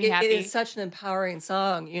like makes me happy. it is such an empowering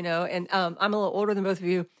song, you know. And I'm a little older than both of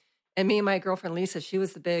you, and me and my girlfriend Lisa, she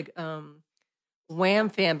was the big Wham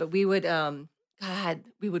fan, but we would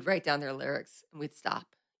we would write down their lyrics and we'd stop,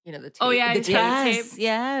 you know, the tape, Oh, yeah, the and tape, Yes.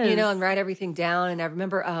 Yes. you know, and write everything down. And I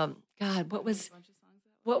remember, God, what was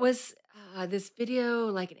this video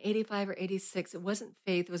like in 85 or 86? It wasn't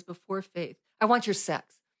Faith. It was before Faith. I Want Your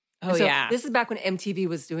Sex. Oh, And so yeah. This is back when MTV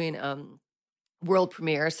was doing world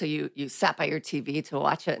premiere. So you sat by your TV to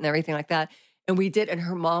watch it and everything like that. And we did. And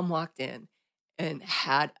her mom walked in and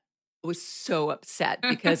was so upset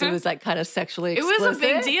because it was like kind of sexually It was explicit. a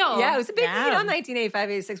big deal. Yeah, it was a big deal. Yeah. 1985,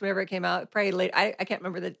 86, whenever it came out. Probably late. I can't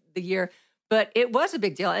remember the year, but it was a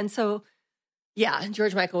big deal. And so, yeah,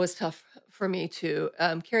 George Michael was tough for me too.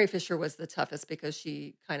 Carrie Fisher was the toughest because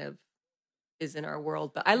she kind of is in our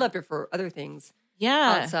world, but I loved her for other things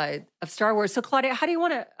Yeah. outside of Star Wars. So, Claudia, how do you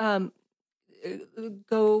want to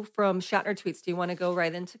go from Shatner tweets? Do you want to go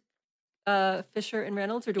right into Fisher and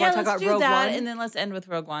Reynolds, or do you want to talk let's about do Rogue that, One? and then let's end with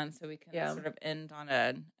Rogue One, so we can Yeah. sort of end on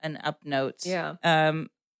an up note. Yeah.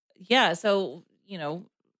 Yeah. So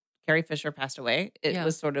Carrie Fisher passed away. It Yeah.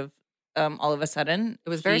 was sort of all of a sudden. It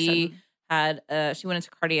was very She sudden. she went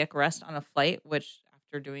into cardiac arrest on a flight, which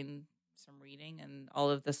after doing some reading and all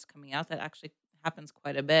of this coming out, that actually happens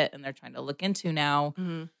quite a bit, and they're trying to look into now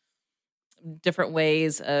Mhm. different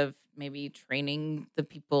ways of maybe training the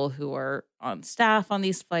people who are on staff on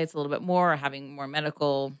these flights a little bit more, or having more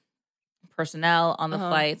medical personnel on the Uh-huh.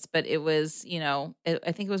 flights. But it was,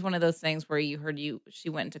 I think it was one of those things where she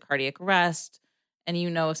went into cardiac arrest, and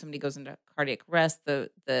if somebody goes into cardiac arrest, the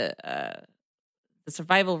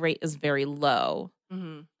survival rate is very low.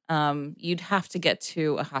 Mhm. You'd have to get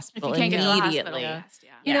to a If hospital you can't get to the immediately. hospital, yes, yeah.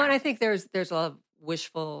 You know, Yeah. and I think there's a lot of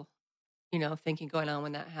wishful, thinking going on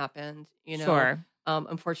when that happened. Sure.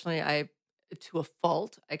 Unfortunately, to a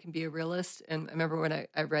fault, I can be a realist. And I remember when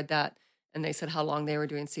I read that and they said how long they were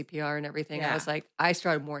doing CPR and everything. I Yeah. was like, I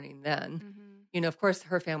started mourning then. Mhm. Of course,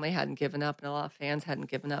 her family hadn't given up and a lot of fans hadn't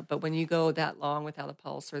given up. But when you go that long without a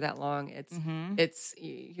pulse or that long,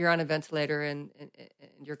 Mhm. you're on a ventilator and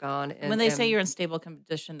you're gone. And When they say and you're in stable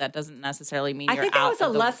condition, that doesn't necessarily mean I you're think that out was a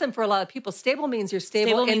of the- lesson for a lot of people. Stable means you're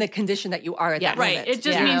stable, Stable in the means- condition that you are at Yeah. that Right. moment. It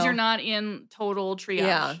just Yeah. means you're not in total triage.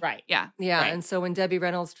 Yeah. Right. Yeah. Yeah, Right. and so when Debbie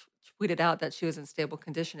Reynolds tweeted out that she was in stable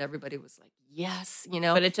condition, everybody was like, "Yes,"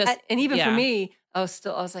 But it just and even for yeah. me, I was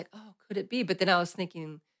like, "Oh, could it be?" But then I was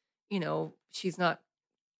thinking, she's not.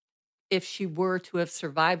 If she were to have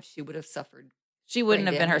survived, she would have suffered. She wouldn't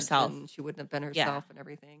brain have been damage herself. and she wouldn't have been Yeah. herself and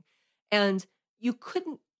everything. And you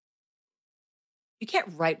can't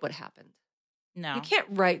write what happened. No. You can't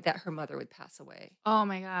write that her mother would pass away. Oh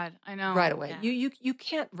my God. I know. Right away. Yeah. You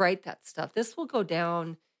can't write that stuff. This will go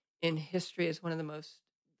down in history as one of the most,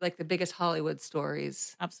 like, the biggest Hollywood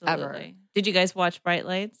stories. Absolutely. Did you guys watch Bright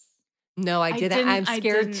Lights? No, I didn't. I'm I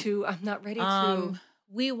scared didn't. to. I'm not ready to.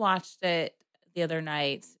 We watched it the other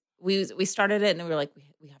night. We started it and we were like,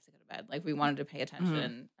 we have to go to bed. Like, we wanted to pay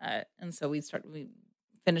attention, and so we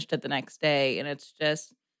finished it the next day, and it's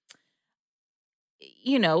just,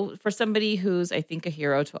 for somebody who's, I think, a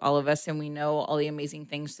hero to all of us, and we know all the amazing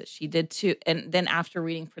things that she did too. And then after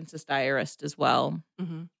reading Princess Diarist as well,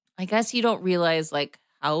 Mhm. I guess you don't realize like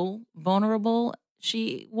how vulnerable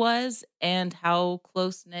she was and how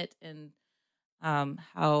close knit and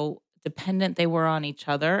how dependent they were on each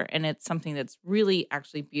other. And it's something that's really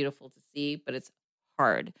actually beautiful to see, but it's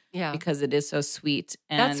hard Yeah. because it is so sweet.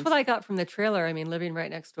 And That's what I got from the trailer. I mean, living right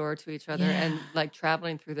next door to each other and Yeah. like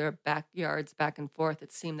traveling through their backyards back and forth.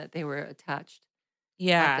 It seemed that they were attached at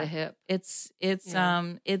yeah, the hip. it's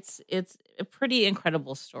Yeah. it's a pretty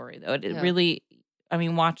incredible story though. It Yeah. really, I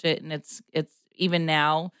mean, watch it, and it's even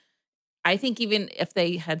now. I think even if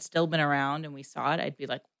they had still been around and we saw it, I'd be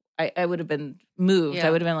like, I would have been moved. Yeah,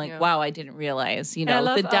 I would have been like, yeah. wow, I didn't realize, I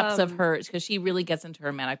love, the depths of her, because she really gets into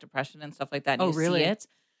her manic depression and stuff like that. And Oh, you really? see it.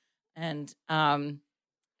 And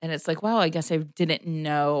it's like, wow, I guess I didn't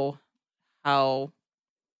know how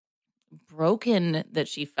broken that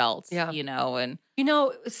she felt, Yeah. and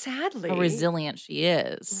Sadly, how resilient she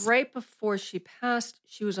is. right before she passed,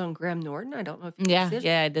 she was on Graham Norton. I don't know if you Yeah, see it.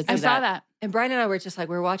 yeah, I did see I saw that. And Brian and I were just like,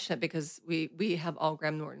 we were watching it because we have all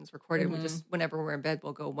Graham Nortons recorded. Mhm. We just, whenever we're in bed,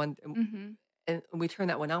 we'll go one, Mm-hmm. and we turn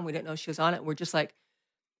that one on. We didn't know she was on it. And we're just like,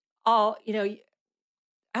 oh,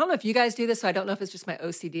 I don't know if you guys do this. So I don't know if it's just my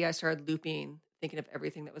OCD. I started looping, thinking of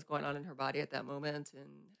everything that was going on in her body at that moment. And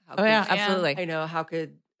how Oh, yeah, could absolutely. I know how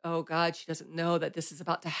could, oh God, she doesn't know that this is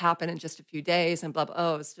about to happen in just a few days and blah, blah.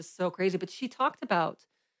 Oh, it's just so crazy. But she talked about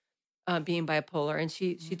being bipolar, and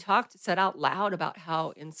she said out loud about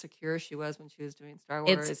how insecure she was when she was doing Star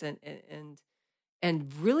Wars,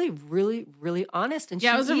 and really, really, really honest. And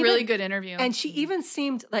Yeah, she it was a really good interview. And she even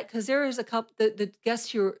seemed like, because there was a couple, the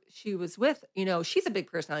guests she was with, she's a big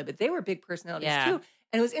personality, but they were big personalities Yeah. too.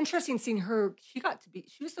 And it was interesting seeing her. She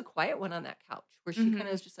was the quiet one on that couch, where she Mhm. kind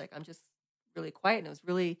of was just like, I'm just really quiet. And it was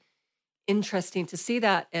really interesting to see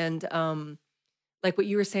that. And like what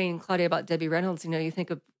you were saying, Claudia, about Debbie Reynolds, you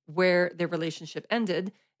think of where their relationship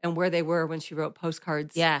ended and where they were when she wrote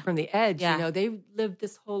Postcards Yeah. from the Edge. Yeah. They lived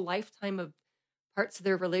this whole lifetime of parts of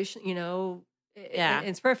their relation, Yeah. and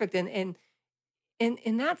it's perfect. And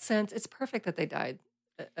in that sense, it's perfect that they died.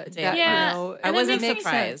 Yeah. I And it wasn't makes me-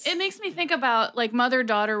 surprised. It makes me think about like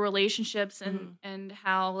mother-daughter relationships and Mhm. and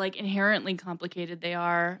how like inherently complicated they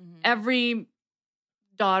are. Mhm. Every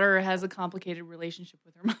daughter has a complicated relationship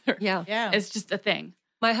with her mother. Yeah. Yeah. It's just a thing.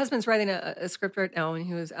 My husband's writing a script right now, and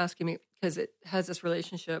he was asking me, because it has this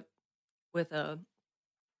relationship with a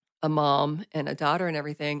mom and a daughter and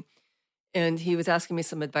everything. And he was asking me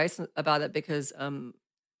some advice about it because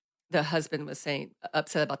the husband was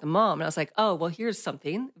upset about the mom. And I was like, oh, well, here's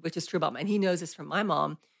something, which is true about mine. And he knows this from my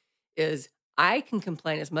mom, is I can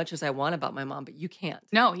complain as much as I want about my mom, but you can't.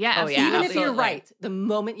 No, yeah, Oh, yeah, Even if you're absolutely. right, the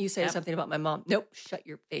moment you say Yep. something about my mom, nope, shut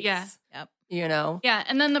your face. Yeah. Yep. Yeah,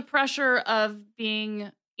 and then the pressure of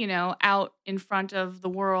being, out in front of the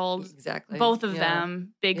world. Exactly. Both of Yeah.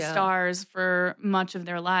 them, big Yeah. stars for much of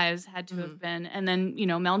their lives, had to Mhm. have been, and then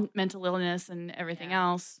mental illness and everything Yeah.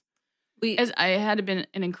 else. We I had to been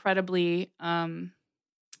an incredibly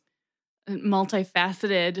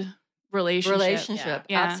multifaceted Relationship.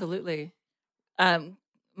 Yeah. Absolutely.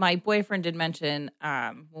 my boyfriend did mention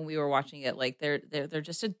when we were watching it, like they're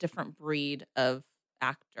just a different breed of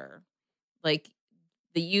actor. Like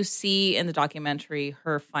you see in the documentary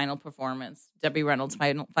her final performance, Debbie Reynolds'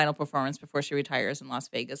 final performance before she retires in Las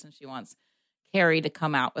Vegas, and she wants Carrie to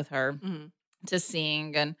come out with her Mhm. to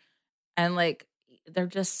sing, and like they're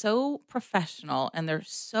just so professional, and they're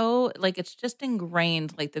so like it's just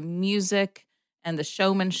ingrained, like the music and the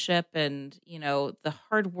showmanship and the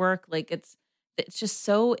hard work, like it's just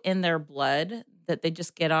so in their blood that they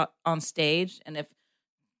just get out on stage. And if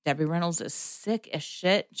Debbie Reynolds is sick as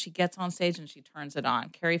shit, she gets on stage and she turns it on.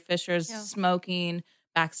 Carrie Fisher's Yeah. smoking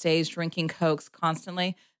backstage, drinking Cokes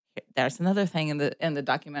constantly. There's another thing in the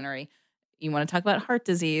documentary. You want to talk about heart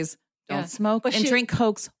disease? Don't Yeah. smoke But and she- drink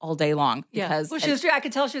Cokes all day long Yeah. because Well, I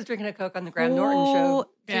could tell she was drinking a Coke on the Graham Norton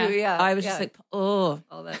show. Yeah. Too. Yeah. I was yeah. just like, oh.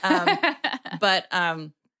 all that.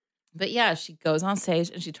 But yeah, she goes on stage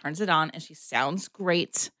and she turns it on and she sounds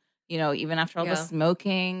great, even after all the Yeah.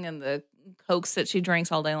 smoking and the Cokes that she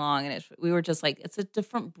drinks all day long. And we were just like, it's a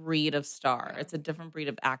different breed of star. Yeah. It's a different breed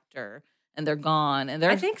of actor, and they're gone. And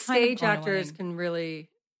they're I think kind of stage gone actors away. can really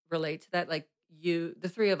relate to that. Like the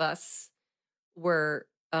three of us were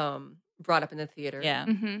brought up in the theater. Yeah.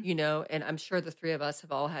 Mhm. And I'm sure the three of us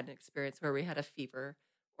have all had an experience where we had a fever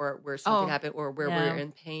or where something Oh, happened or where yeah. we're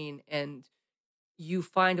in pain, and you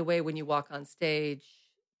find a way when you walk on stage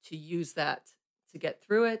to use that to get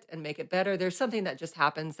through it and make it better. There's something that just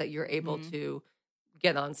happens that you're able Mhm. to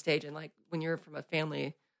get on stage. And like when you're from a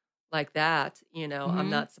family like that, I'm Mhm.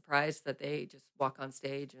 not surprised that they just walk on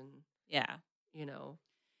stage and, Yeah.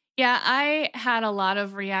 Yeah, I had a lot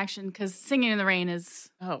of reaction because Singing in the Rain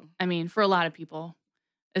is, Oh, I mean, for a lot of people,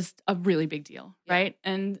 is a really big deal, Yeah. right?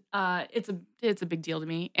 And it's a big deal to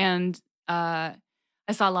me. And I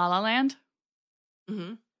saw La La Land,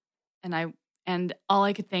 Mhm. and all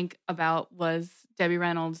I could think about was Debbie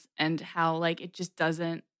Reynolds and how like it just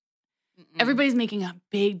doesn't. Everybody's making a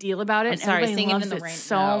big deal about it. I'm and sorry, everybody Singing in loves the it Rain,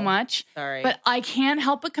 so no. much. sorry. But I can't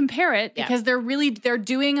help but compare it Yeah. because they're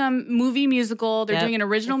doing a movie musical. They're Yep. doing an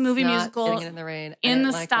original It's movie not musical Singing in the Rain. I in didn't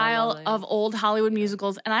the like La La style Land. of old Hollywood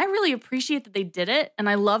musicals. And I really appreciate that they did it. And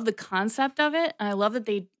I love the concept of it. And I love that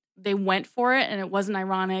they went for it and it wasn't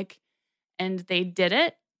ironic and they did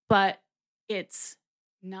it. But it's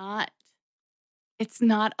not it's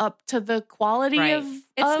not up to the quality Right. of. It's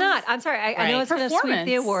of- not. I'm sorry. I know Right. it's going to sweep the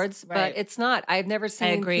Performance. awards, Right. but it's not. I've never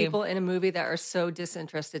seen agree. people in a movie that are so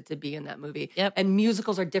disinterested to be in that movie. Yep. And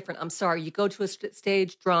musicals are different. I'm sorry. You go to a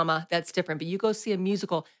stage drama, that's different. But you go see a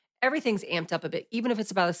musical, everything's amped up a bit, even if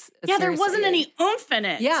it's about a Yeah, there serious- wasn't any oomph in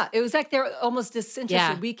it. Yeah, it was like they're almost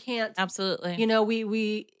disinterested. Yeah. We can't. Absolutely. You know,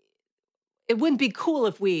 we. It wouldn't be cool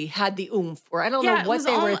if we had the oomph, or I don't Yeah, know it what was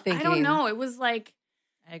they were all- thinking. I don't know. It was like,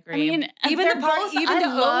 I I agree. mean, Even they're the part, both- even I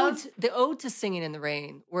the love- ode to Singing in the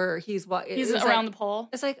Rain, where he's He's around the pole.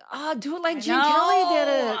 It's like, do it like I Gene Kelly did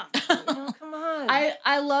know. it. You know, come on.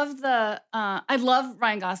 I love I love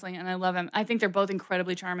Ryan Gosling and I love him. I think they're both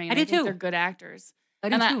incredibly charming. And I do think too. They're good actors. I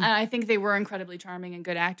do and too. I think they were incredibly charming and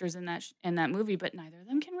good actors in that movie. But neither of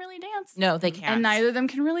them can really dance, no, they can't. and neither of them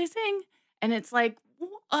can really sing. And it's like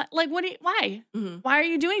what? Why? Mhm. Why are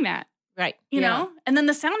you doing that? Right. You Yeah. know? And then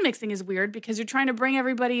the sound mixing is weird because you're trying to bring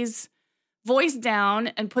everybody's voice down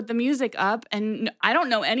and put the music up. And I don't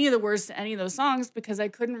know any of the words to any of those songs because I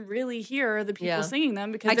couldn't really hear the people Yeah. singing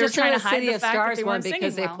them because I they're just know trying the to hide City the of fact that Stars they one weren't because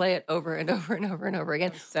singing they well. play it over and over and over and over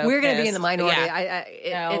again. So We're going to be in pissed. the minority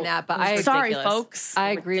Yeah. in No, that, but it was I Sorry, ridiculous. folks. I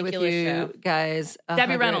agree with Ridiculous you show. guys.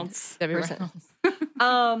 Debbie 100%. Reynolds. Debbie Percent.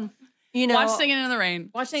 Reynolds. You know, Watch Singing in the Rain.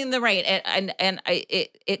 Watching the rain,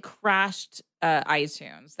 it crashed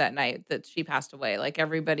iTunes that night that she passed away. Like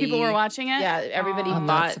everybody, People were watching it. Yeah, everybody Aw. I'm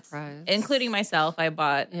not bought, surprised. including myself. I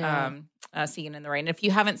bought Yeah. "Singing in the Rain." If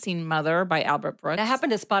you haven't seen "Mother" by Albert Brooks, That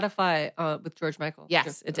happened to Spotify with George Michael.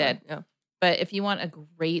 Yes, it did. Yeah. But if you want a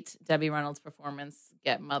great Debbie Reynolds performance,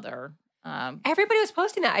 get "Mother." Everybody was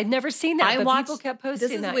posting that. I'd never seen that. I but watched- people kept This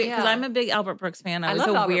posting is that. weird because yeah. I'm a big Albert Brooks fan. I I was a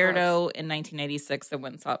love Albert weirdo in 1986 that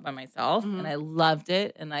went and saw it by myself, Mhm. and I loved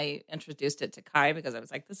it. And I introduced it to Kai because I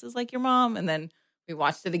was like, "This is like your mom." And then we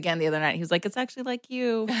watched it again the other night. He was like, "It's actually like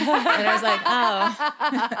you," and I was like, "Oh."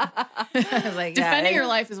 I was like, yeah, Defending it- Your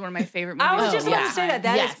Life is one of my favorite movies. I was just Oh, about yeah. to say that.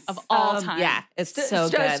 That is Yes. of all time. Yeah, it's st- so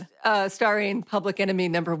st- good. Starring Public Enemy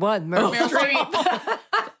 #1, Meryl Meryl Streep.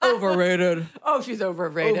 Overrated. Oh, she's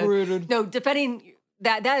overrated. No, defending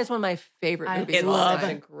that is one of my favorite I movies. It of all love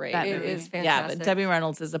time. was great. that It movie. is Yeah, fantastic. but Debbie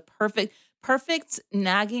Reynolds is a perfect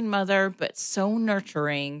nagging mother, but so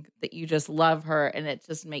nurturing that you just love her, and it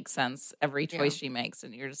just makes sense every choice she makes,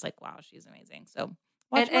 and you're just like, wow, she's amazing. So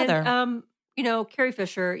watch Mother. You know, Carrie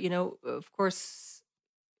Fisher. You know, of course,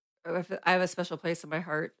 I have a special place in my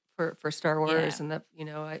heart for Star Wars, Yeah. and that you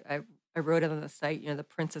know, I wrote it on the site. You know, the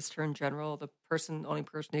princess turned general, the only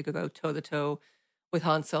person who could go toe to toe with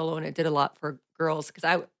Han Solo, and it did a lot for girls because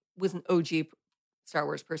I was an OG Star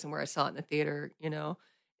Wars person where I saw it in the theater. You know,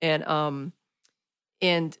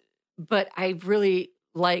 but I really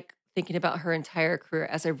like thinking about her entire career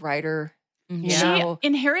as a writer. Mhm. You Yeah. know,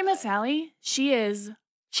 In Harry Met Sally, she is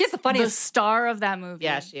she's the the funniest. star of that movie.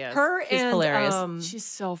 Yeah, she is. Her she's and hilarious. She's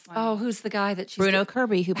so funny. oh, who's the guy that she's Bruno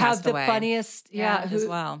Kirby, who have passed the away, funniest? Yeah, as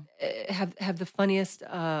well. have the funniest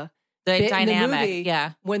The bit in the dynamic, movie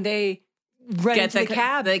yeah. when they run Get into the the ca-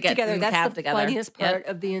 cab they get together. in the That's cab the together. funniest Yep. part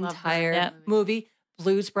of the Love her. entire Yep. movie.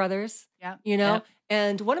 Blues Brothers. Yeah. You know, Yep.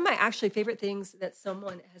 and one of my actually favorite things that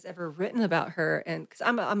someone has ever written about her, and because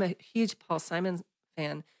I'm a huge Paul Simon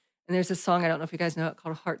fan, and there's a song I don't know if you guys know it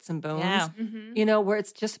called "Hearts and Bones." Yeah. Mhm. You know, where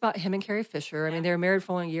it's just about him and Carrie Fisher. I mean, Yeah. they were married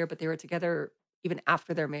for only a year, but they were together even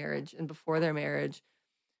after their marriage and before their marriage,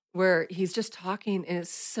 where he's just talking and it's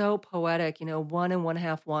so poetic, you know, 1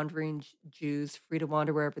 1/2 wandering Jews, free to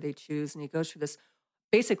wander wherever they choose. And he goes through this,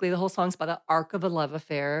 basically the whole song's about the arc of a love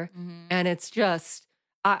affair. Mhm. And it's just,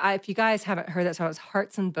 if you guys haven't heard that song, it's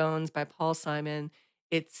Hearts and Bones by Paul Simon.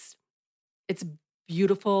 It's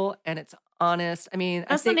beautiful and it's honest. I mean,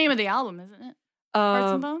 That's I think, the name of the album, isn't it?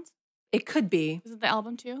 Hearts and Bones? It could be. Is it the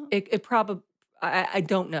album too? It probably. I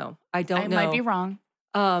don't know. I don't know. I might be wrong,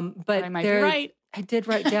 But but I might be there- right. I did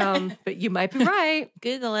write down, but you might be right.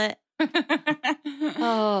 Google it.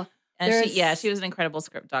 Oh, And There's- she was an incredible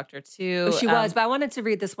script doctor too. she was. But I wanted to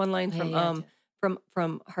read this one line from yeah,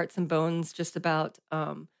 from Hearts and Bones, just about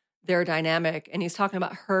their dynamic, and he's talking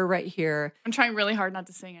about her right here. I'm trying really hard not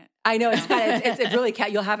to sing it. I know it's kind of it's really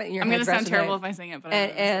you'll have it in your I'm head. going to the rest sound of the terrible night. if I sing it, but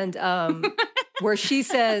and where she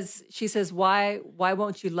says why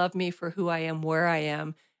won't you love me for who I am, where I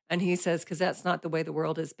am, and he says, because that's not the way the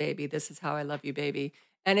world is, baby. This is how I love you, baby.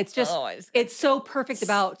 And it's just it's so perfect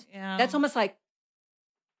about that's almost like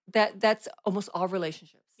that's almost all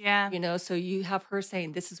relationships. yeah. You know, so you have her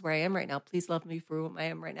saying, this is where I am right now, please love me for who I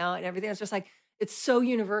am right now, and everything. It's just like it's so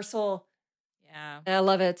universal, Yeah. and I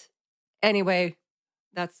love it. Anyway,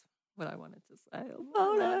 that's what I wanted to say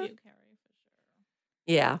about Love it. you, Carrie Fisher.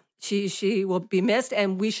 Yeah, she will be missed,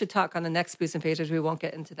 and we should talk on the next Spooks and Phasers. We won't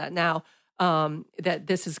get into that now. that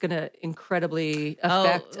this is going to incredibly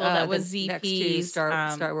affect that was the next two ZP's,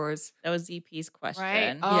 Star Wars. That was ZP's question.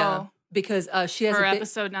 Right? Yeah, because she has for a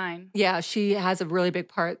episode 9. Yeah, she has a really big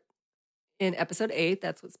part in episode 8.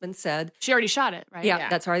 That's what's been said. She already shot it, right? Yeah,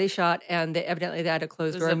 that's already shot, and they evidently had a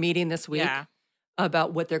closed door meeting this week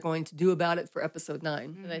about what they're going to do about it for episode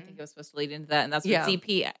 9. And I think it was supposed to lead into that, and that's what Yeah.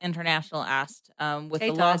 ZP International asked. With Hey,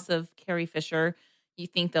 the Todd. loss of Carrie Fisher, you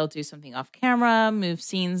think they'll do something off camera, move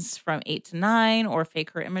scenes from 8 to 9, or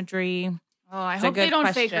fake her imagery? Oh, I It's a hope they good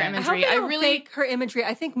don't fake her question. I hope imagery. they I don't really fake her imagery.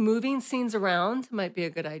 I think moving scenes around might be a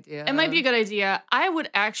good idea. It might be a good idea. I would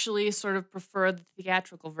actually sort of prefer the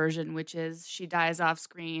theatrical version, which is she dies off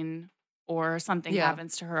screen or something Yeah.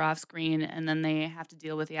 happens to her off screen and then they have to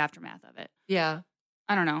deal with the aftermath of it. Yeah.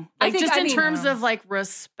 I don't know. I Like think- just I in mean- terms of like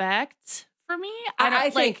respect for me, I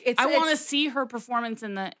think I want to it's- see her performance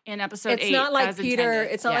in episode 8. It's not like as Peter.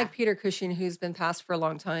 intended. It's not Yeah. like Peter Cushing, who's been passed for a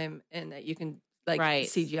long time, and that you can like Right.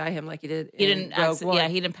 CGI him like you did. He in didn't. Rogue One.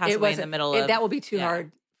 He didn't pass It away in the wasn't- middle of that will be too yeah.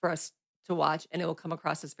 hard for us to watch, and it will come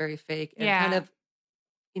across as very fake and Yeah. kind of,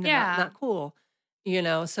 Yeah. not cool.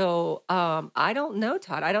 So I don't know,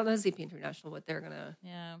 Todd. I don't know ZP International what they're gonna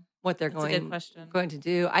Yeah, what they're that's a good question. going to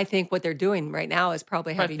do. I think what they're doing right now is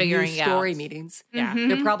probably Probably having new figuring story out. meetings. Yeah. Mhm.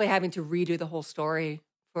 They're probably having to redo the whole story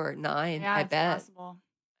for 9. Yeah, I it's bet. possible.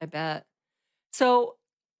 I bet. So,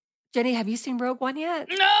 Jenny, have you seen Rogue One yet?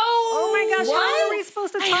 No. Oh my gosh, how are What? we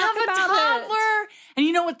supposed to I talk have a about toddler. And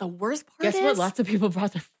you know what the worst part Guess is? what? Lots of people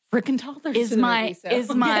brought their freaking toddlers. is to the my movie, so- is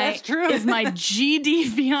Yeah, my that's true. is my GD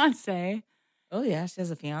fiance. Oh yeah, she has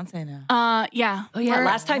a fiance now. Yeah. Oh yeah, We're-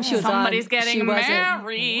 last time she was on, somebody's getting she wasn't-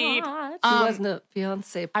 married. She Um, wasn't a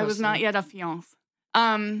fiance. I was not yet a fiance.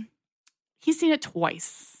 He's seen it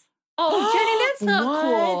twice. Oh, Jenny, that's not What?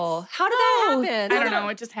 cool. How did that happen? I don't know.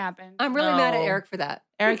 It just happened. I'm really mad at No. Eric for that.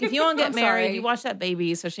 Eric, if you want to I'm get married, sorry. you watch that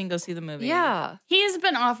baby so she can go see the movie. Yeah. He's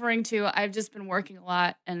been offering to. I've just been working a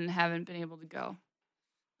lot and haven't been able to go.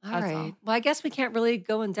 All That's right. all. Well, I guess we can't really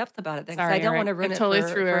go in depth about it then. 'Cause Sorry, I don't Eric. want to ruin I it. totally for-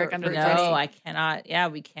 threw for- Eric under for the No, bus. Jenny. I cannot. Yeah,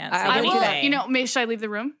 we can't. I say wouldn't do anything. that. You know, should I leave the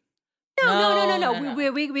room? No.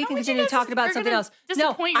 We can continue talking about you're something gonna else. No,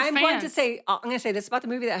 disappoint your I'm going to fans. say I'm going to say this about the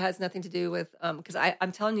movie that has nothing to do with because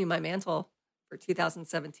I'm telling you my mantle for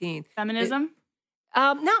 2017. Feminism.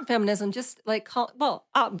 Not feminism, just like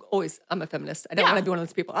I'm a feminist. I don't Yeah. want to be one of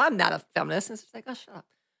those people. I'm not a feminist. It's just like, oh, shut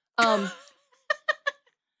up.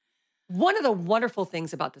 One of the wonderful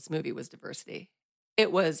things about this movie was diversity.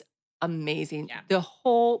 It was amazing. Yeah. The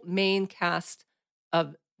whole main cast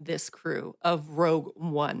of this crew of Rogue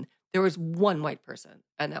One, there was one white person,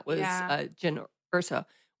 and that was Yeah. Jyn Erso,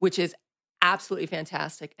 which is absolutely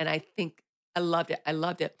fantastic. And I think I loved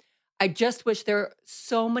it. I just wish there were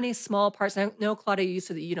so many small parts. I know, Claudia, you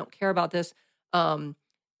said that you don't care about this.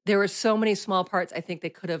 There were so many small parts. I think they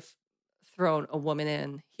could have thrown a woman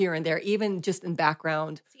in here and there, even just in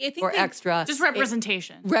background See, I think or they- extra. Just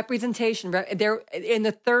representation. Representation. There in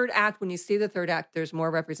the third act, when you see the third act, there's more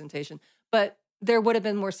representation. But there would have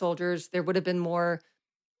been more soldiers. There would have been more.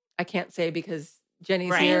 I can't say because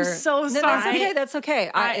Jenny's Right. here. I'm so No, sorry. that's okay. That's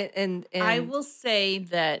okay. I I will say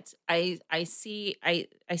that I see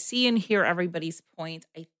and hear everybody's point.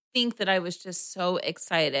 I think that I was just so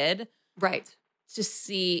excited right. to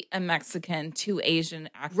see a Mexican, three Asian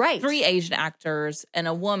actors, and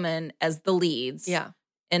a woman as the leads. Yeah.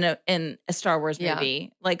 in a Star Wars Yeah.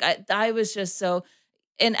 movie. Like I was just so,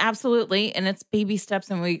 and absolutely, and it's baby steps,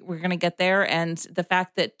 and we're gonna get there. And the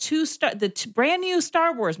fact that the brand new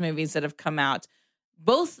Star Wars movies that have come out,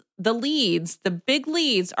 both the big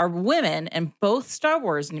leads are women in both Star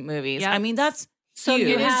Wars movies. Yep. I mean, that's So huge.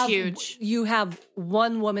 you It is have huge. you have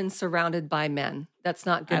one woman surrounded by men. That's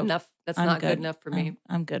not good enough. That's I'm not good enough for me.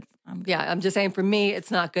 I'm good. I'm good. Yeah, I'm just saying for me,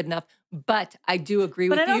 it's not good enough. But I do agree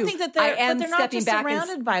But with I you. don't think that I they're, am but they're not stepping just back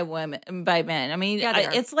surrounded by by men. I mean, Yeah, they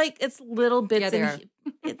are. it's little bits. Yeah, they and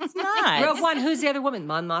it's not. Rogue One. Who's the other woman?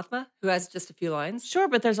 Mon Mothma, who has just a few lines. Sure,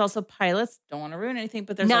 but there's also pilots. Don't want to ruin anything,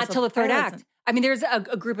 but there's Not also till the third pilots act. I mean, there's a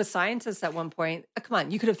group of scientists at one point. Come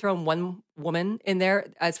on, you could have thrown one woman in there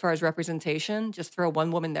as far as representation. Just throw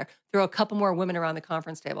one woman there. Throw a couple more women around the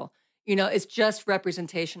conference table. You know, it's just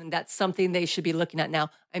representation, and that's something they should be looking at now.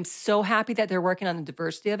 I'm so happy that they're working on the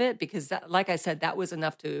diversity of it because, that, like I said, that was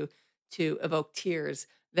enough to evoke tears.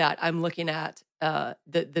 That I'm looking at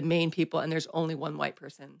the main people, and there's only one white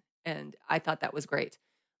person, and I thought that was great.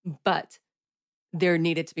 But there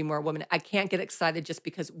needed to be more women. I can't get excited just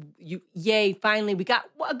because finally we got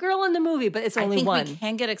a girl in the movie, but it's only I think one. we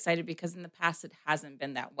can get excited because in the past it hasn't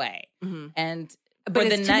been that way. Mhm. And But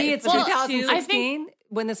to me, it's for the 2016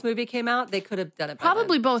 when this movie came out. They could have done it. By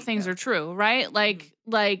Probably then. both things are true, right? Like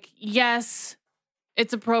yes,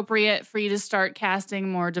 it's appropriate for you to start casting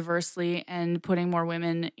more diversely and putting more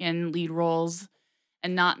women in lead roles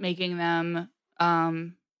and not making them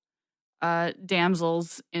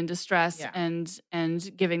damsels in distress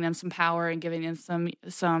and giving them some power and giving them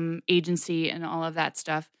some agency and all of that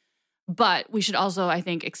stuff. But we should also, I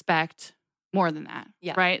think, expect more than that.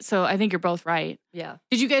 Yeah. Right? So I think you're both right. Yeah.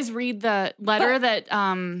 Did you guys read the letter that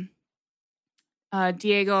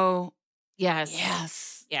Diego...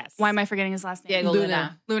 Yes. Why am I forgetting his last name? Diego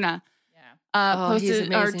Luna. Luna. Yeah.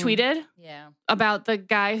 Posted or amazing. tweeted about the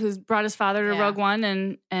guy who's brought his father to Yeah. Rogue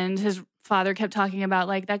One, and his father kept talking about,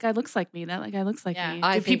 like, that guy looks like me. That guy looks like Yeah. me.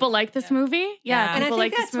 I Do people think- like this yeah. movie? Yeah. And I people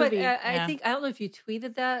think like that's this what movie. I don't know if you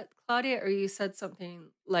tweeted that, Claudia, or you said something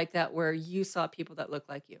like that where you saw people that look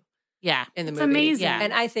like you Yeah. in the It's movie. amazing. Yeah.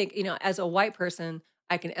 And I think, as a white person,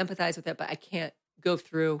 I can empathize with it, but I can't go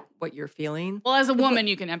through what you're feeling. Well, as a woman,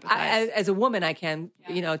 you can empathize. As a woman, I can,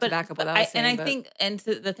 to back up what I was saying. And I but- think,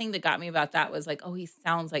 the thing that got me about that was like, oh, he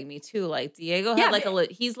sounds like me too. Like Diego Yeah, had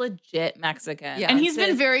like he's legit Mexican. Yeah. and he's It's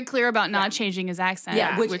been very clear about not changing his accent.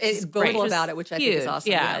 yeah, which is is great. vocal about it, which I think is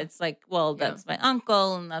awesome. Yeah, it's like, well, Yeah. that's my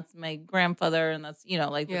uncle and that's my grandfather and that's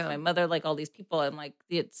that's Yeah. my mother. Like all these people, and like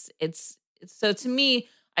it's so to me,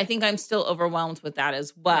 I think I'm still overwhelmed with that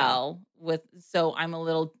as well. So I'm a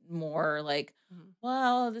little more like,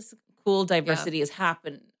 well, this cool diversity has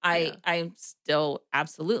happened. I'm still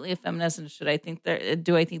absolutely a feminist, and do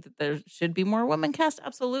I think that there should be more women cast?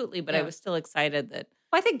 Absolutely, but I Yeah. was still excited that.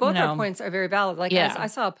 Well, I think both our No. points are very valid. Like Yeah. I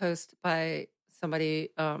saw a post by somebody.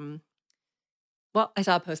 I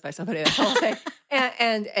saw a post by somebody. That's all I'll say.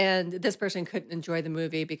 and this person couldn't enjoy the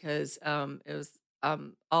movie because it was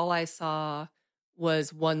all I saw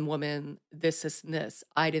was one woman. This and this.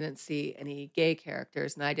 I didn't see any gay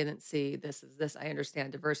characters, and I didn't see this is this. I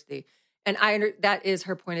understand diversity, and that is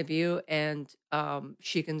her point of view, and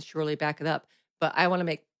she can surely back it up. But I want to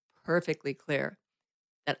make perfectly clear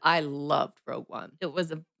that I loved Rogue One. It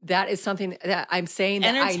was That is something that I'm saying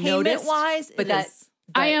that I entertainment noticed. wise, but that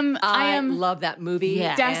I am love that movie. Yeah.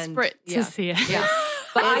 and- desperate to yeah, see it. Yeah.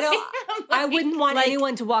 But I wouldn't want like-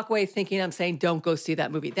 anyone to walk away thinking I'm saying don't go see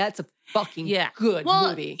that movie. That's a fucking good Well,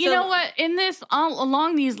 movie. you know what? In this,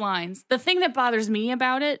 along these lines, the thing that bothers me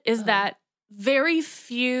about it is that very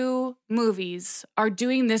few movies are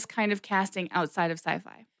doing this kind of casting outside of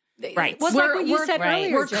sci-fi. Right. Well, it's like what you said right.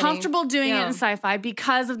 earlier, We're Jenny. comfortable doing it Yeah. in sci-fi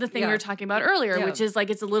because of the thing we Yeah. were talking about earlier, Yeah. which is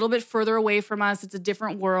like it's a little bit further away from us. It's a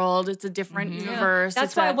different world. It's a different universe. That's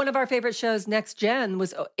It's why a- one of our favorite shows, Next Gen,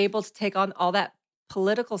 was able to take on all that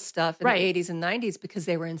political stuff in Right. the 80s and 90s because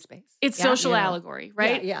they were in space. It's Yeah. social You know. allegory,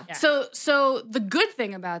 right? Yeah. Yeah. So the good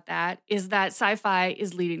thing about that is that sci-fi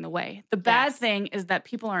is leading the way. The bad Yes. thing is that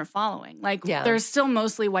people aren't following. Like Yeah. there's still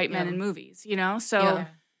mostly white men Yeah. in movies, you know? So Yeah.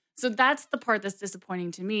 so that's the part that's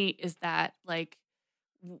disappointing to me is that like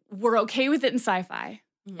we're okay with it in sci-fi,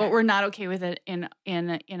 but we're not okay with it in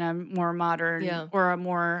a more modern Yeah. or a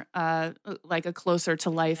more like a closer to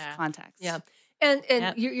life Yeah. context. Yeah. And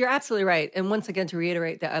Yep. you're absolutely right. And once again, to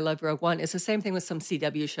reiterate that I love Rogue One, it's the same thing with some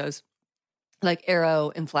CW shows like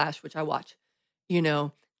Arrow and Flash, which I watch.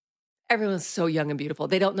 Everyone's so young and beautiful.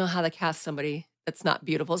 They don't know how to cast somebody that's not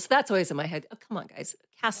beautiful. So that's always in my head. Oh, come on, guys,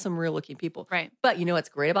 cast some real looking people. Right. But you know what's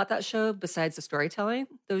great about that show, besides the storytelling,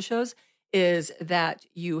 those shows, is that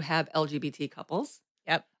you have LGBT couples.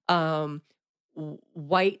 Yep.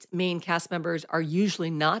 White main cast members are usually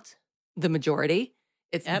not the majority.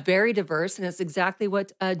 It's Yep. very diverse, and it's exactly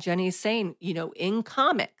what Jenny's saying. In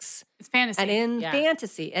comics It's fantasy. and in Yeah.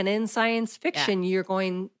 fantasy and in science fiction, you're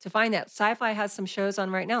going to find that. Sci-fi has some shows on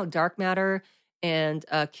right now, Dark Matter and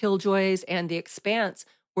Killjoys and The Expanse,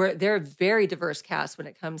 where they're very diverse casts when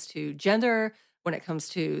it comes to gender, when it comes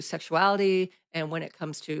to sexuality, and when it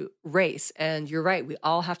comes to race. And you're right, we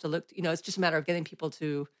all have to look. It's just a matter of getting people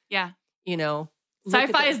to, yeah. look at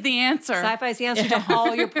Sci-fi is the answer. Sci-fi is the answer to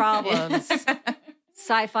all your problems.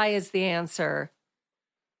 Sci-fi is the answer.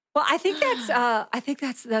 Well, I think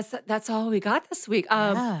that's all we got this week.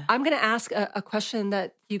 Yeah. I'm going to ask a question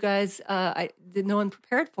that you guys no one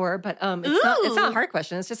prepared for, but it's not a hard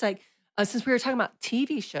question. It's just like since we were talking about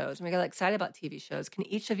TV shows and we got excited about TV shows, can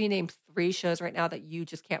each of you name 3 shows right now that you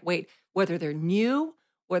just can't wait, whether they're new,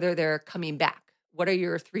 whether they're coming back? What are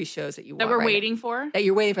your 3 shows that you that want we're right now? waiting for. That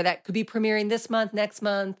you're waiting for? That could be premiering this month, next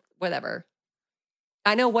month, whatever.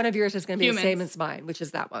 I know one of yours is going to be the same Humans. as mine, which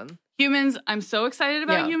is that one. Humans, I'm so excited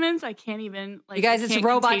about Yeah. Humans. I can't even You guys, I it's a can't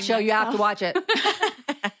robot contain show. You have to myself. watch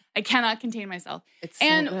it. I cannot contain myself. It's so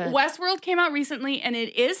And good. Westworld came out recently, and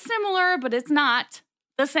it is similar, but it's not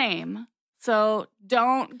the same. So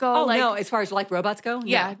don't go Oh, like no, as far as like robots go?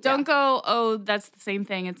 yeah, No, don't go, oh, that's the same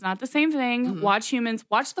thing. It's not the same thing. Mhm. Watch Humans.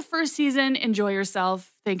 Watch the first season. Enjoy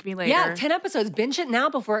yourself. Thank me later. Yeah, 10 episodes. Binge it now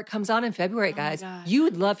before it comes on in February, Oh my guys. gosh. You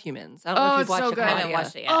would love Humans. I don't know Oh, if you've it's watched so it. good. I Kai, haven't yeah.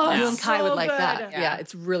 watched it yet. Oh, no. You and Kai so would like that. good. Yeah.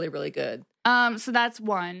 It's really, really good. So that's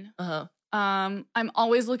one. Uh-huh. I'm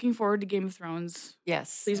always looking forward to Game of Thrones.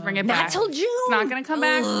 Yes. Please bring it Not back. till June. It's not going to come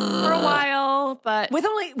back for a while, but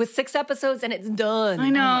With 6 episodes and it's done. I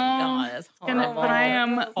know. Oh my God, it's horrible. But I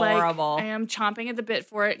am horrible. I am chomping at the bit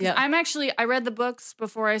for it. 'Cause Yeah. I read the books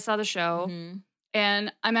before I saw the show, Mhm.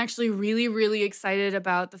 and I'm actually really, really excited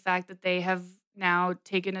about the fact that they have now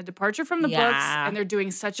taken a departure from the books, Yeah. and they're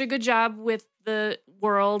doing such a good job with the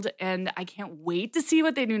world, and I can't wait to see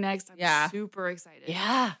what they do next. I'm Yeah. super excited.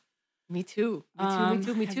 Yeah. Me too. Me I have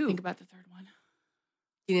too. to think about the third one.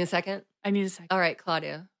 You need a second? I need a second. All right,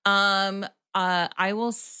 Claudia. I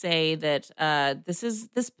will say that this is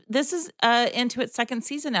into its second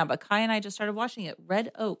season now, but Kai and I just started watching it.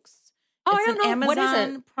 Red Oaks. Oh, It's I don't an know. What is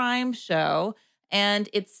Amazon it? Prime show, and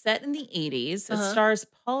it's set in the 80s. It Uh-huh. stars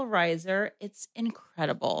Paul Reiser. It's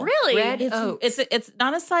incredible. Really? Red It's Oaks. it's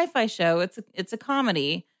not a sci-fi show. It's a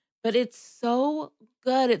comedy, but it's so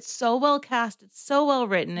good. It's so well cast. It's so well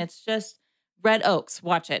written. It's just Red Oaks.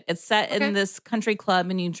 Watch it. It's set Okay. in this country club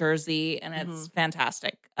in New Jersey, and it's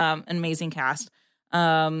fantastic. An amazing cast.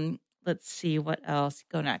 Let's see what else.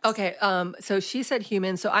 Go next. Okay, so she said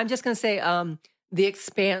Human. So I'm just going to say The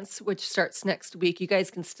Expanse, which starts next week. You guys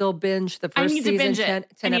can still binge the I first need season, to binge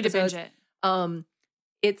it. 10 I need episodes. to binge it.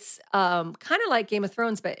 It's kind of like Game of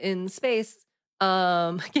Thrones, but in space.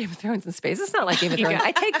 Game of Thrones in space. It's not like Game of You Thrones. got-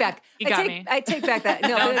 I take back. you got me. I take back that. No,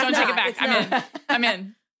 No, but it's don't take not. it back. It's I'm not. in. I'm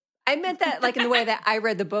in. I meant that like in the way that I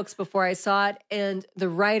read the books before I saw it, and the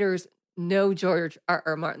writers know George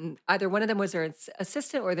R. Martin. Either one of them was their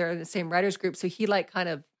assistant or they're in the same writers group. So he like kind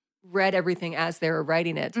of read everything as they were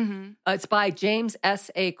writing it. Mhm. It's by James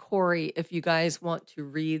S.A. Corey, if you guys want to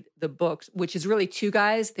read the books, which is really 2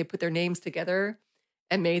 guys. They put their names together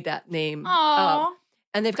and made that name. Aw,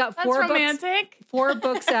 And they've got that's 4 books. romantic. 4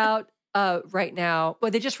 books out right now.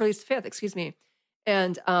 Well, they just released 5th, excuse me.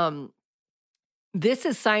 And this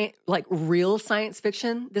is science, like real science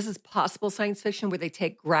fiction. This is possible science fiction where they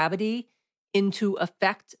take gravity into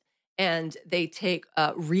effect and they take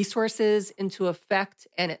resources into effect.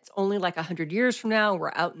 And it's only like 100 years from now.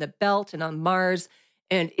 We're out in the belt and on Mars.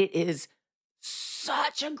 And it is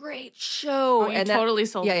such a great show. Oh, you and totally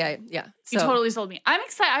sold me. Yeah. You So- totally sold me. I'm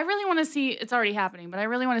excited. I really want to see. It's already happening, but I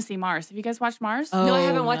really want to see Mars. Have you guys watched Mars? No, I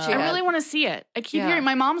haven't watched it I yet. really want to see it. I keep Yeah. hearing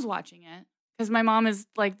my mom's watching it because my mom is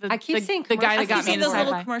like I keep seeing the guy commercials. that I got got me see into those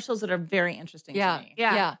little sci-fi. commercials that are very interesting Yeah. to me.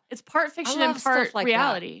 Yeah. Yeah. It's part I fiction love and part stuff like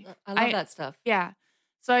reality. that. I love that stuff. Yeah.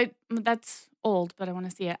 So that's old, but I want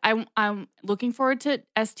to see it. I'm looking forward to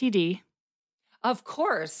STD. Of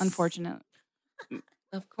course. Unfortunate.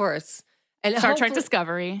 Of course. And Star Trek hopefully-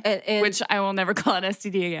 Discovery, and- which I will never call it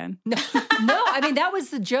STD again. no, I mean that was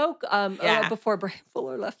the joke Yeah. before Brian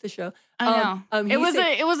Fuller left the show. I know. He It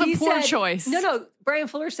was a he poor said- choice. No, Brian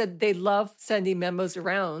Fuller said they love sending memos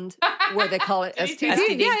around where they call it Did he STD.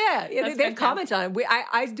 say STD? Yeah, That's they've fantastic. commented on it.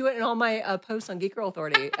 I do it in all my posts on Geek Girl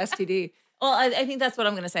Authority, STD. Well, I think that's what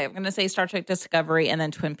I'm going to say. I'm going to say Star Trek Discovery and then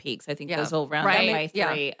Twin Peaks. I think Yeah. those will round Right. out my Yeah.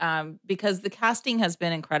 3. Because the casting has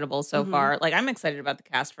been incredible so Mhm. far. Like, I'm excited about the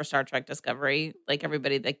cast for Star Trek Discovery. Like,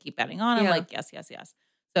 everybody that keep adding on, I'm Yeah. like, yes.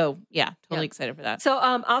 So, yeah, totally Yeah. excited for that. So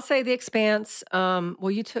I'll say The Expanse. Well,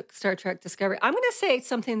 you took Star Trek Discovery. I'm going to say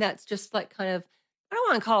something that's just like kind of, I don't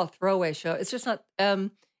want to call it a throwaway show. It's just not, I'm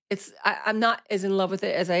not as in love with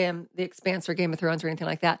it as I am The Expanse or Game of Thrones or anything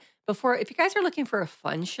like that. If you guys are looking for a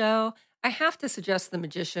fun show, I have to suggest The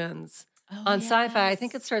Magicians on Sci-Fi. I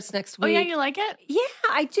think it starts next Oh week. yeah, you like it? Yeah,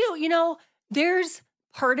 I do. You know, there's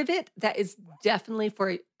part of it that is definitely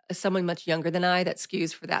for someone much younger than I that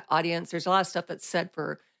skews for that audience. There's a lot of stuff that's said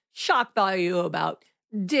for shock value about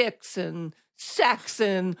dicks and sex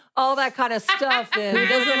and all that kind of stuff. And Who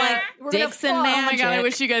doesn't like we're gonna dicks and fall- Oh my god, I Magic.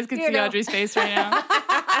 wish you guys could You see know. Audrey's face right now.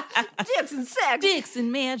 dicks and sex. Dicks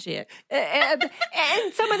and magic.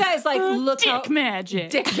 And some of that is like, look how Dick magic.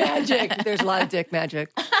 dick magic. There's a lot of dick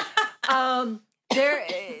magic.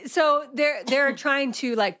 They're trying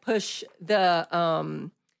to like push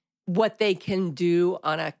the what they can do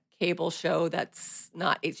on a cable show that's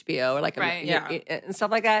not HBO or like Right, and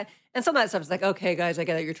stuff like that. And some of that stuff is like, okay, guys, I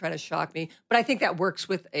get it. You're trying to shock me, but I think that works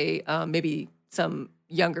with a maybe some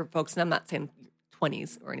younger folks. And I'm not saying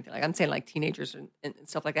 20s or anything like. I'm saying like teenagers and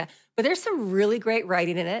stuff like that. But there's some really great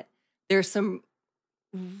writing in it. There's some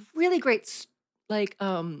really great like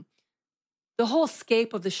the whole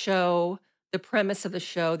scape of the show. the premise of the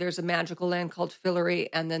show. There's a magical land called Fillory,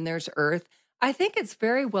 and then there's Earth. I think it's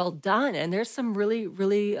very well done, and there's some really,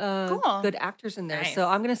 really Cool. good actors in there. Nice. So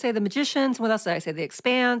I'm going to say The Magicians. What else did I say? The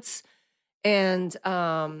Expanse. And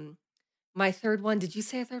my third one, did you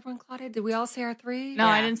say a third one, Claudia? Did we all say our three? No,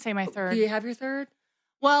 I Yeah. didn't say my third. Do you have your third?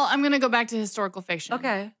 Well, I'm going to go back to historical fiction.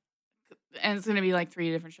 Okay. And it's going to be like 3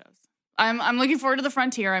 different shows. I'm looking forward to The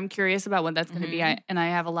Frontier. I'm curious about what that's going to be. And I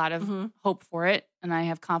have a lot of Mhm. hope for it. And I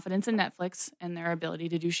have confidence in Netflix and their ability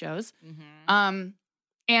to do shows. Mhm.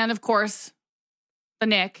 And of course, The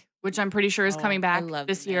Nick, which I'm pretty sure is Oh, coming I back love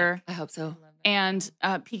this The year. I hope so. And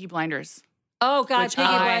Peaky Blinders. Oh God, Which Peaky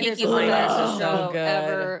I- Blinders Peaky is the Blinders best is show so good.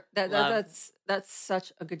 ever. Love. That's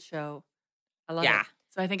such a good show. I love Yeah. it.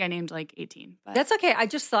 So I think I named like 18. But That's okay. I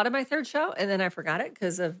just thought of my third show and then I forgot it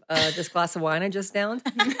because of this glass of wine I just downed.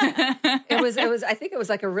 It was. I think it was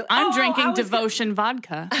like a real. I'm drinking I was Devotion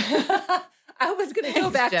vodka. I was going to go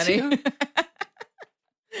back Jenny. to.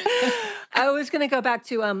 I was going to go back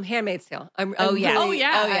to Handmaid's Tale. I'm Oh, really, yes. Oh,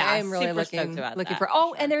 yeah. I am really Super stoked looking about looking that. for.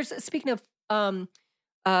 Oh, and there's speaking of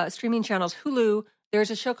streaming channels, Hulu. There's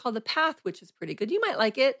a show called The Path, which is pretty good. You might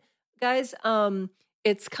like it, guys.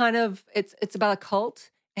 It's kind of it's about a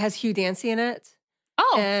cult. It has Hugh Dancy in it.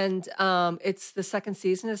 Oh, And it's the second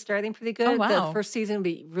season is starting pretty good. Oh, wow. The first season will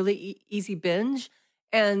be really easy binge.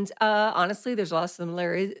 And honestly, there's a lot of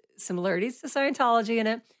similarities to Scientology in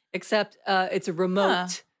it, except it's a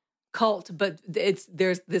remote cult, but there's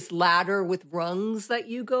this ladder with rungs that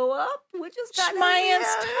you go up, which is kind of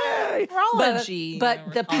Science-trology, But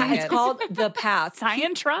we're the calling it's it. called The Path.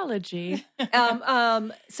 Scientology.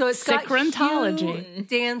 So it's got Synchrotology. Hugh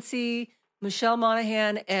Dancy, Michelle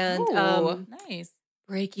Monaghan, and Ooh, nice.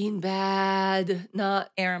 Breaking Bad, not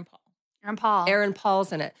Aaron Paul. Aaron Paul. Aaron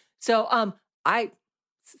Paul's in it. So I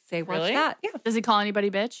say watch Really? that. Yeah, Does he call anybody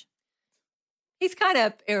bitch? he's kind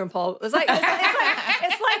of Aaron Paul. It's like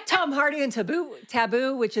Tom Hardy and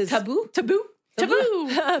Taboo, which is Taboo,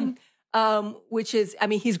 which is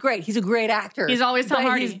he's great. He's a great actor. He's always Tom But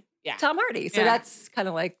Hardy. he's Yeah. Tom Hardy. So Yeah. that's kind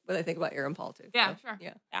of like what I think about Aaron Paul too. Yeah, So, sure.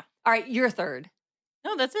 Yeah. Yeah. All right, your third.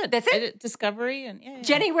 No, that's it. That's it? I did Discovery and yeah.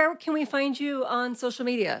 Jenny, where can we find you on social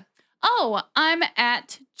media? Oh, I'm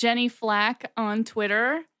at Jenny Flack on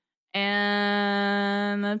Twitter.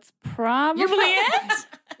 And that's probably it.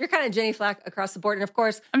 You're kind of Jenny Flack across the board. And of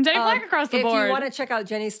course, I'm Jenny Flack across the board. If you want to check out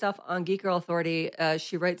Jenny's stuff on Geek Girl Authority,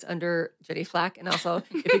 she writes under Jenny Flack. And also,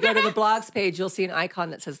 if you go to the blogs page, you'll see an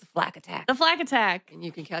icon that says the Flack Attack. The Flack Attack. And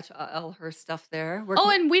you can catch all her stuff there. Oh,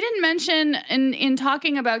 and we didn't mention in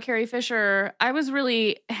talking about Carrie Fisher, I was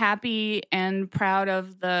really happy and proud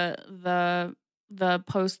of the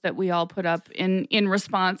post that we all put up in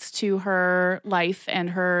response to her life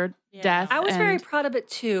and her death. I was very and- proud of it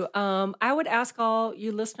too. I would ask all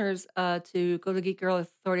you listeners to go to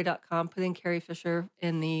geekgirlauthority.com, put in Carrie Fisher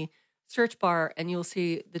in the search bar, and you'll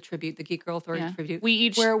see the tribute, the Geek Girl Authority Yeah. tribute. We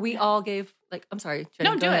each where we all gave, I'm sorry, Jenny,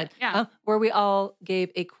 No, go do it. ahead. Yeah. Where we all gave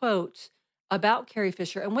a quote about Carrie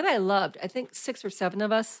Fisher. And what I loved, I think 6 or 7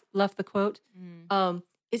 of us left the quote,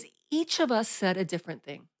 is each of us said a different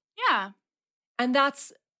thing. Yeah. And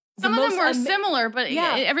that's Some of them were similar, but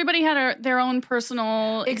Yeah. everybody had their own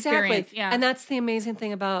personal Exactly. experience. Yeah. And that's the amazing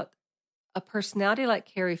thing about a personality like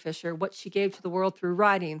Carrie Fisher, what she gave to the world through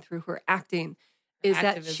writing, through her acting, is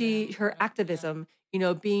that her activism,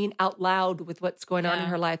 being out loud with what's going on in Yeah.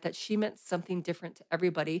 her life, that she meant something different to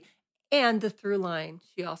everybody. And the through line,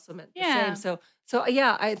 she also meant the Yeah. same. So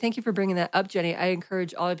yeah, I thank you for bringing that up, Jenny. I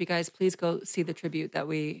encourage all of you guys, please go see the tribute that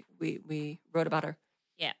we wrote about her.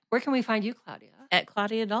 Yeah. Where can we find you, Claudia? At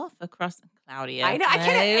Claudia Dolph across Claudia. I know. I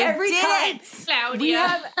can't every did time. it.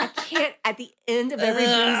 Claudia. I can't at the end of every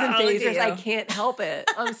Booze and Look at Phasers. I you. can't help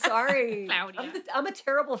it. I'm sorry. Claudia. I'm a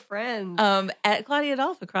terrible friend. At Claudia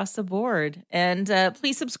Dolph across the board. And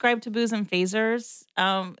please subscribe to Booze and Phasers.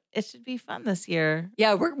 It should be fun this year.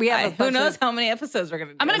 yeah, we have a Who bunch knows of- how many episodes we're going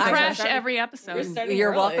to do. I'm going to I crash started- every episode. starting You're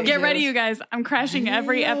early. welcome. Get to. ready, you guys. I'm crashing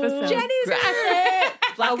every episode. Jenny's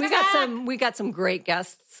well, we got some great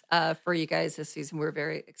guests for you guys this season. We're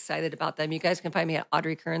very excited about them. You guys can find me at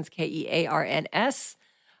Audrey Kearns, Kearns,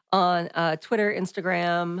 on Twitter,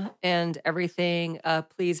 Instagram, and everything.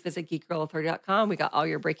 Please visit geekgirlauthority.com. We got all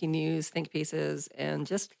your breaking news, think pieces, and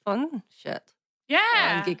just fun shit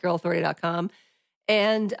Yeah. on geekgirlauthority.com.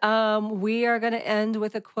 And we are going to end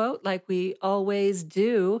with a quote like we always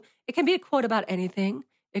do. It can be a quote about anything.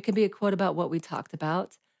 It can be a quote about what we talked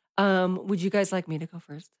about. Would you guys like me to go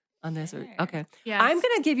first on this? Sure. Okay. Yes. I'm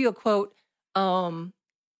going to give you a quote from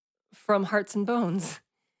Hearts and Bones,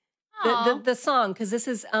 Aw. the song, because this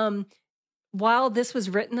is, while this was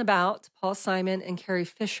written about Paul Simon and Carrie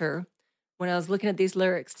Fisher, when I was looking at these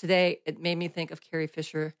lyrics today, it made me think of Carrie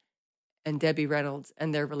Fisher and Debbie Reynolds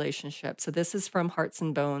and their relationship. So this is from Hearts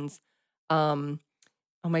and Bones. Oh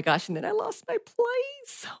my gosh! And then I lost my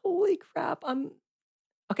place. Holy crap!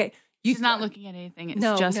 Okay. She's not looking at anything. It's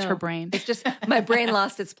just her brain. It's just my brain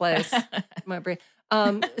lost its place. My brain.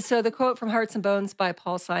 So the quote from Hearts and Bones by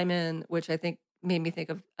Paul Simon, which I think made me think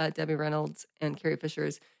of Debbie Reynolds and Carrie Fisher,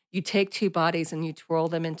 is, "You take two bodies and you twirl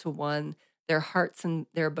them into one, their hearts and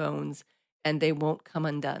their bones, and they won't come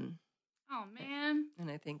undone." Oh, man. And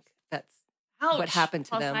I think that's Ouch, what happened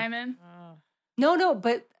to Paul them. Simon. No,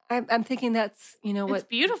 but I'm thinking that's, It's what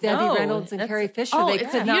beautiful. Debbie Reynolds and Carrie Fisher, they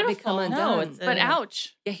it's could not beautiful. become undone. No, But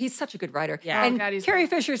ouch. Yeah, he's such a good writer. Yeah. And Oh, God, he's Carrie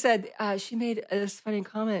great. Fisher said, she made this funny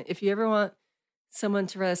comment. If you ever want someone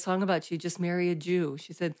to write a song about you, just marry a Jew.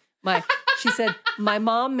 She said, my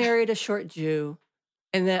mom married a short Jew,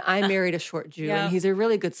 and then I married a short Jew, Yeah. and he's a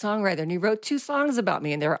really good songwriter. And he wrote 2 songs about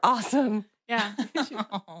me, and they're awesome. Yeah.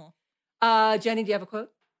 Jenny, do you have a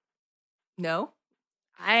quote? No?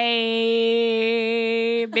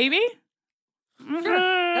 Baby?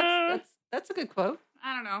 Sure. That's a good quote.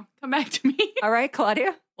 I don't know. Come back to me. All right,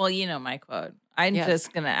 Claudia? Well, you know my quote. I'm Yes.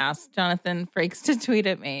 just going to ask Jonathan Frakes to tweet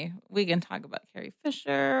at me. We can talk about Carrie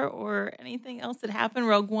Fisher or anything else that happened.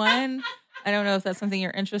 Rogue One. I don't know if that's something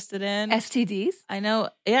you're interested in. STDs? I know.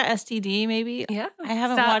 Yeah, STD maybe. Yeah. I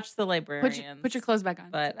haven't Stop. watched The Librarians. Put your clothes back on.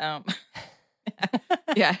 But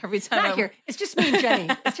yeah, every time. Not here. It's just me and Jenny.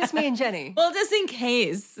 It's just me and Jenny. Well, just in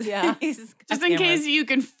case. Yeah. Just in case you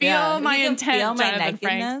can feel my intent, feel my Jonathan Frank.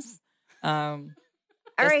 nakedness.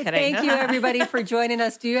 All right, kidding. thank you everybody for joining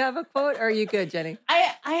us. Do you have a quote or are you good, Jenny?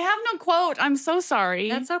 I have no quote. I'm so sorry.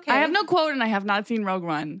 That's okay. I have no quote and I have not seen Rogue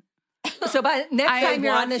One. So by next I time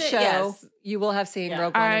you're on the watched it, show, yes. you will have seen Yeah.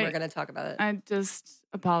 Rogue One and I- we're going to talk about it. I just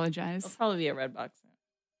apologize. It'll probably be a red box.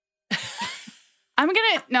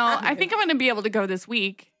 I think I'm gonna be able to go this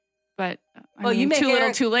week, but Well, you make too little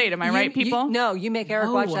Eric- too late. Am I right, people? No, you make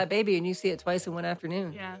Eric watch No. that baby and you see it twice in one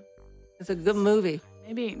afternoon. Yeah. It's a good movie.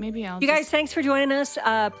 Maybe I'll You guys, thanks for joining us.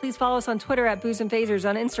 Please follow us on Twitter at Booze and Phasers,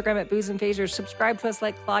 on Instagram at Booze and Phasers. Subscribe to us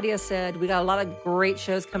like Claudia said. We got a lot of great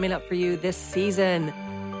shows coming up for you this season.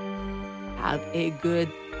 Have a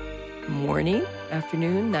good morning,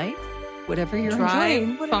 afternoon, night, whatever you're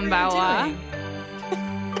enjoying. From Bawa.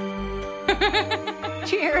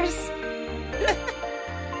 Cheers.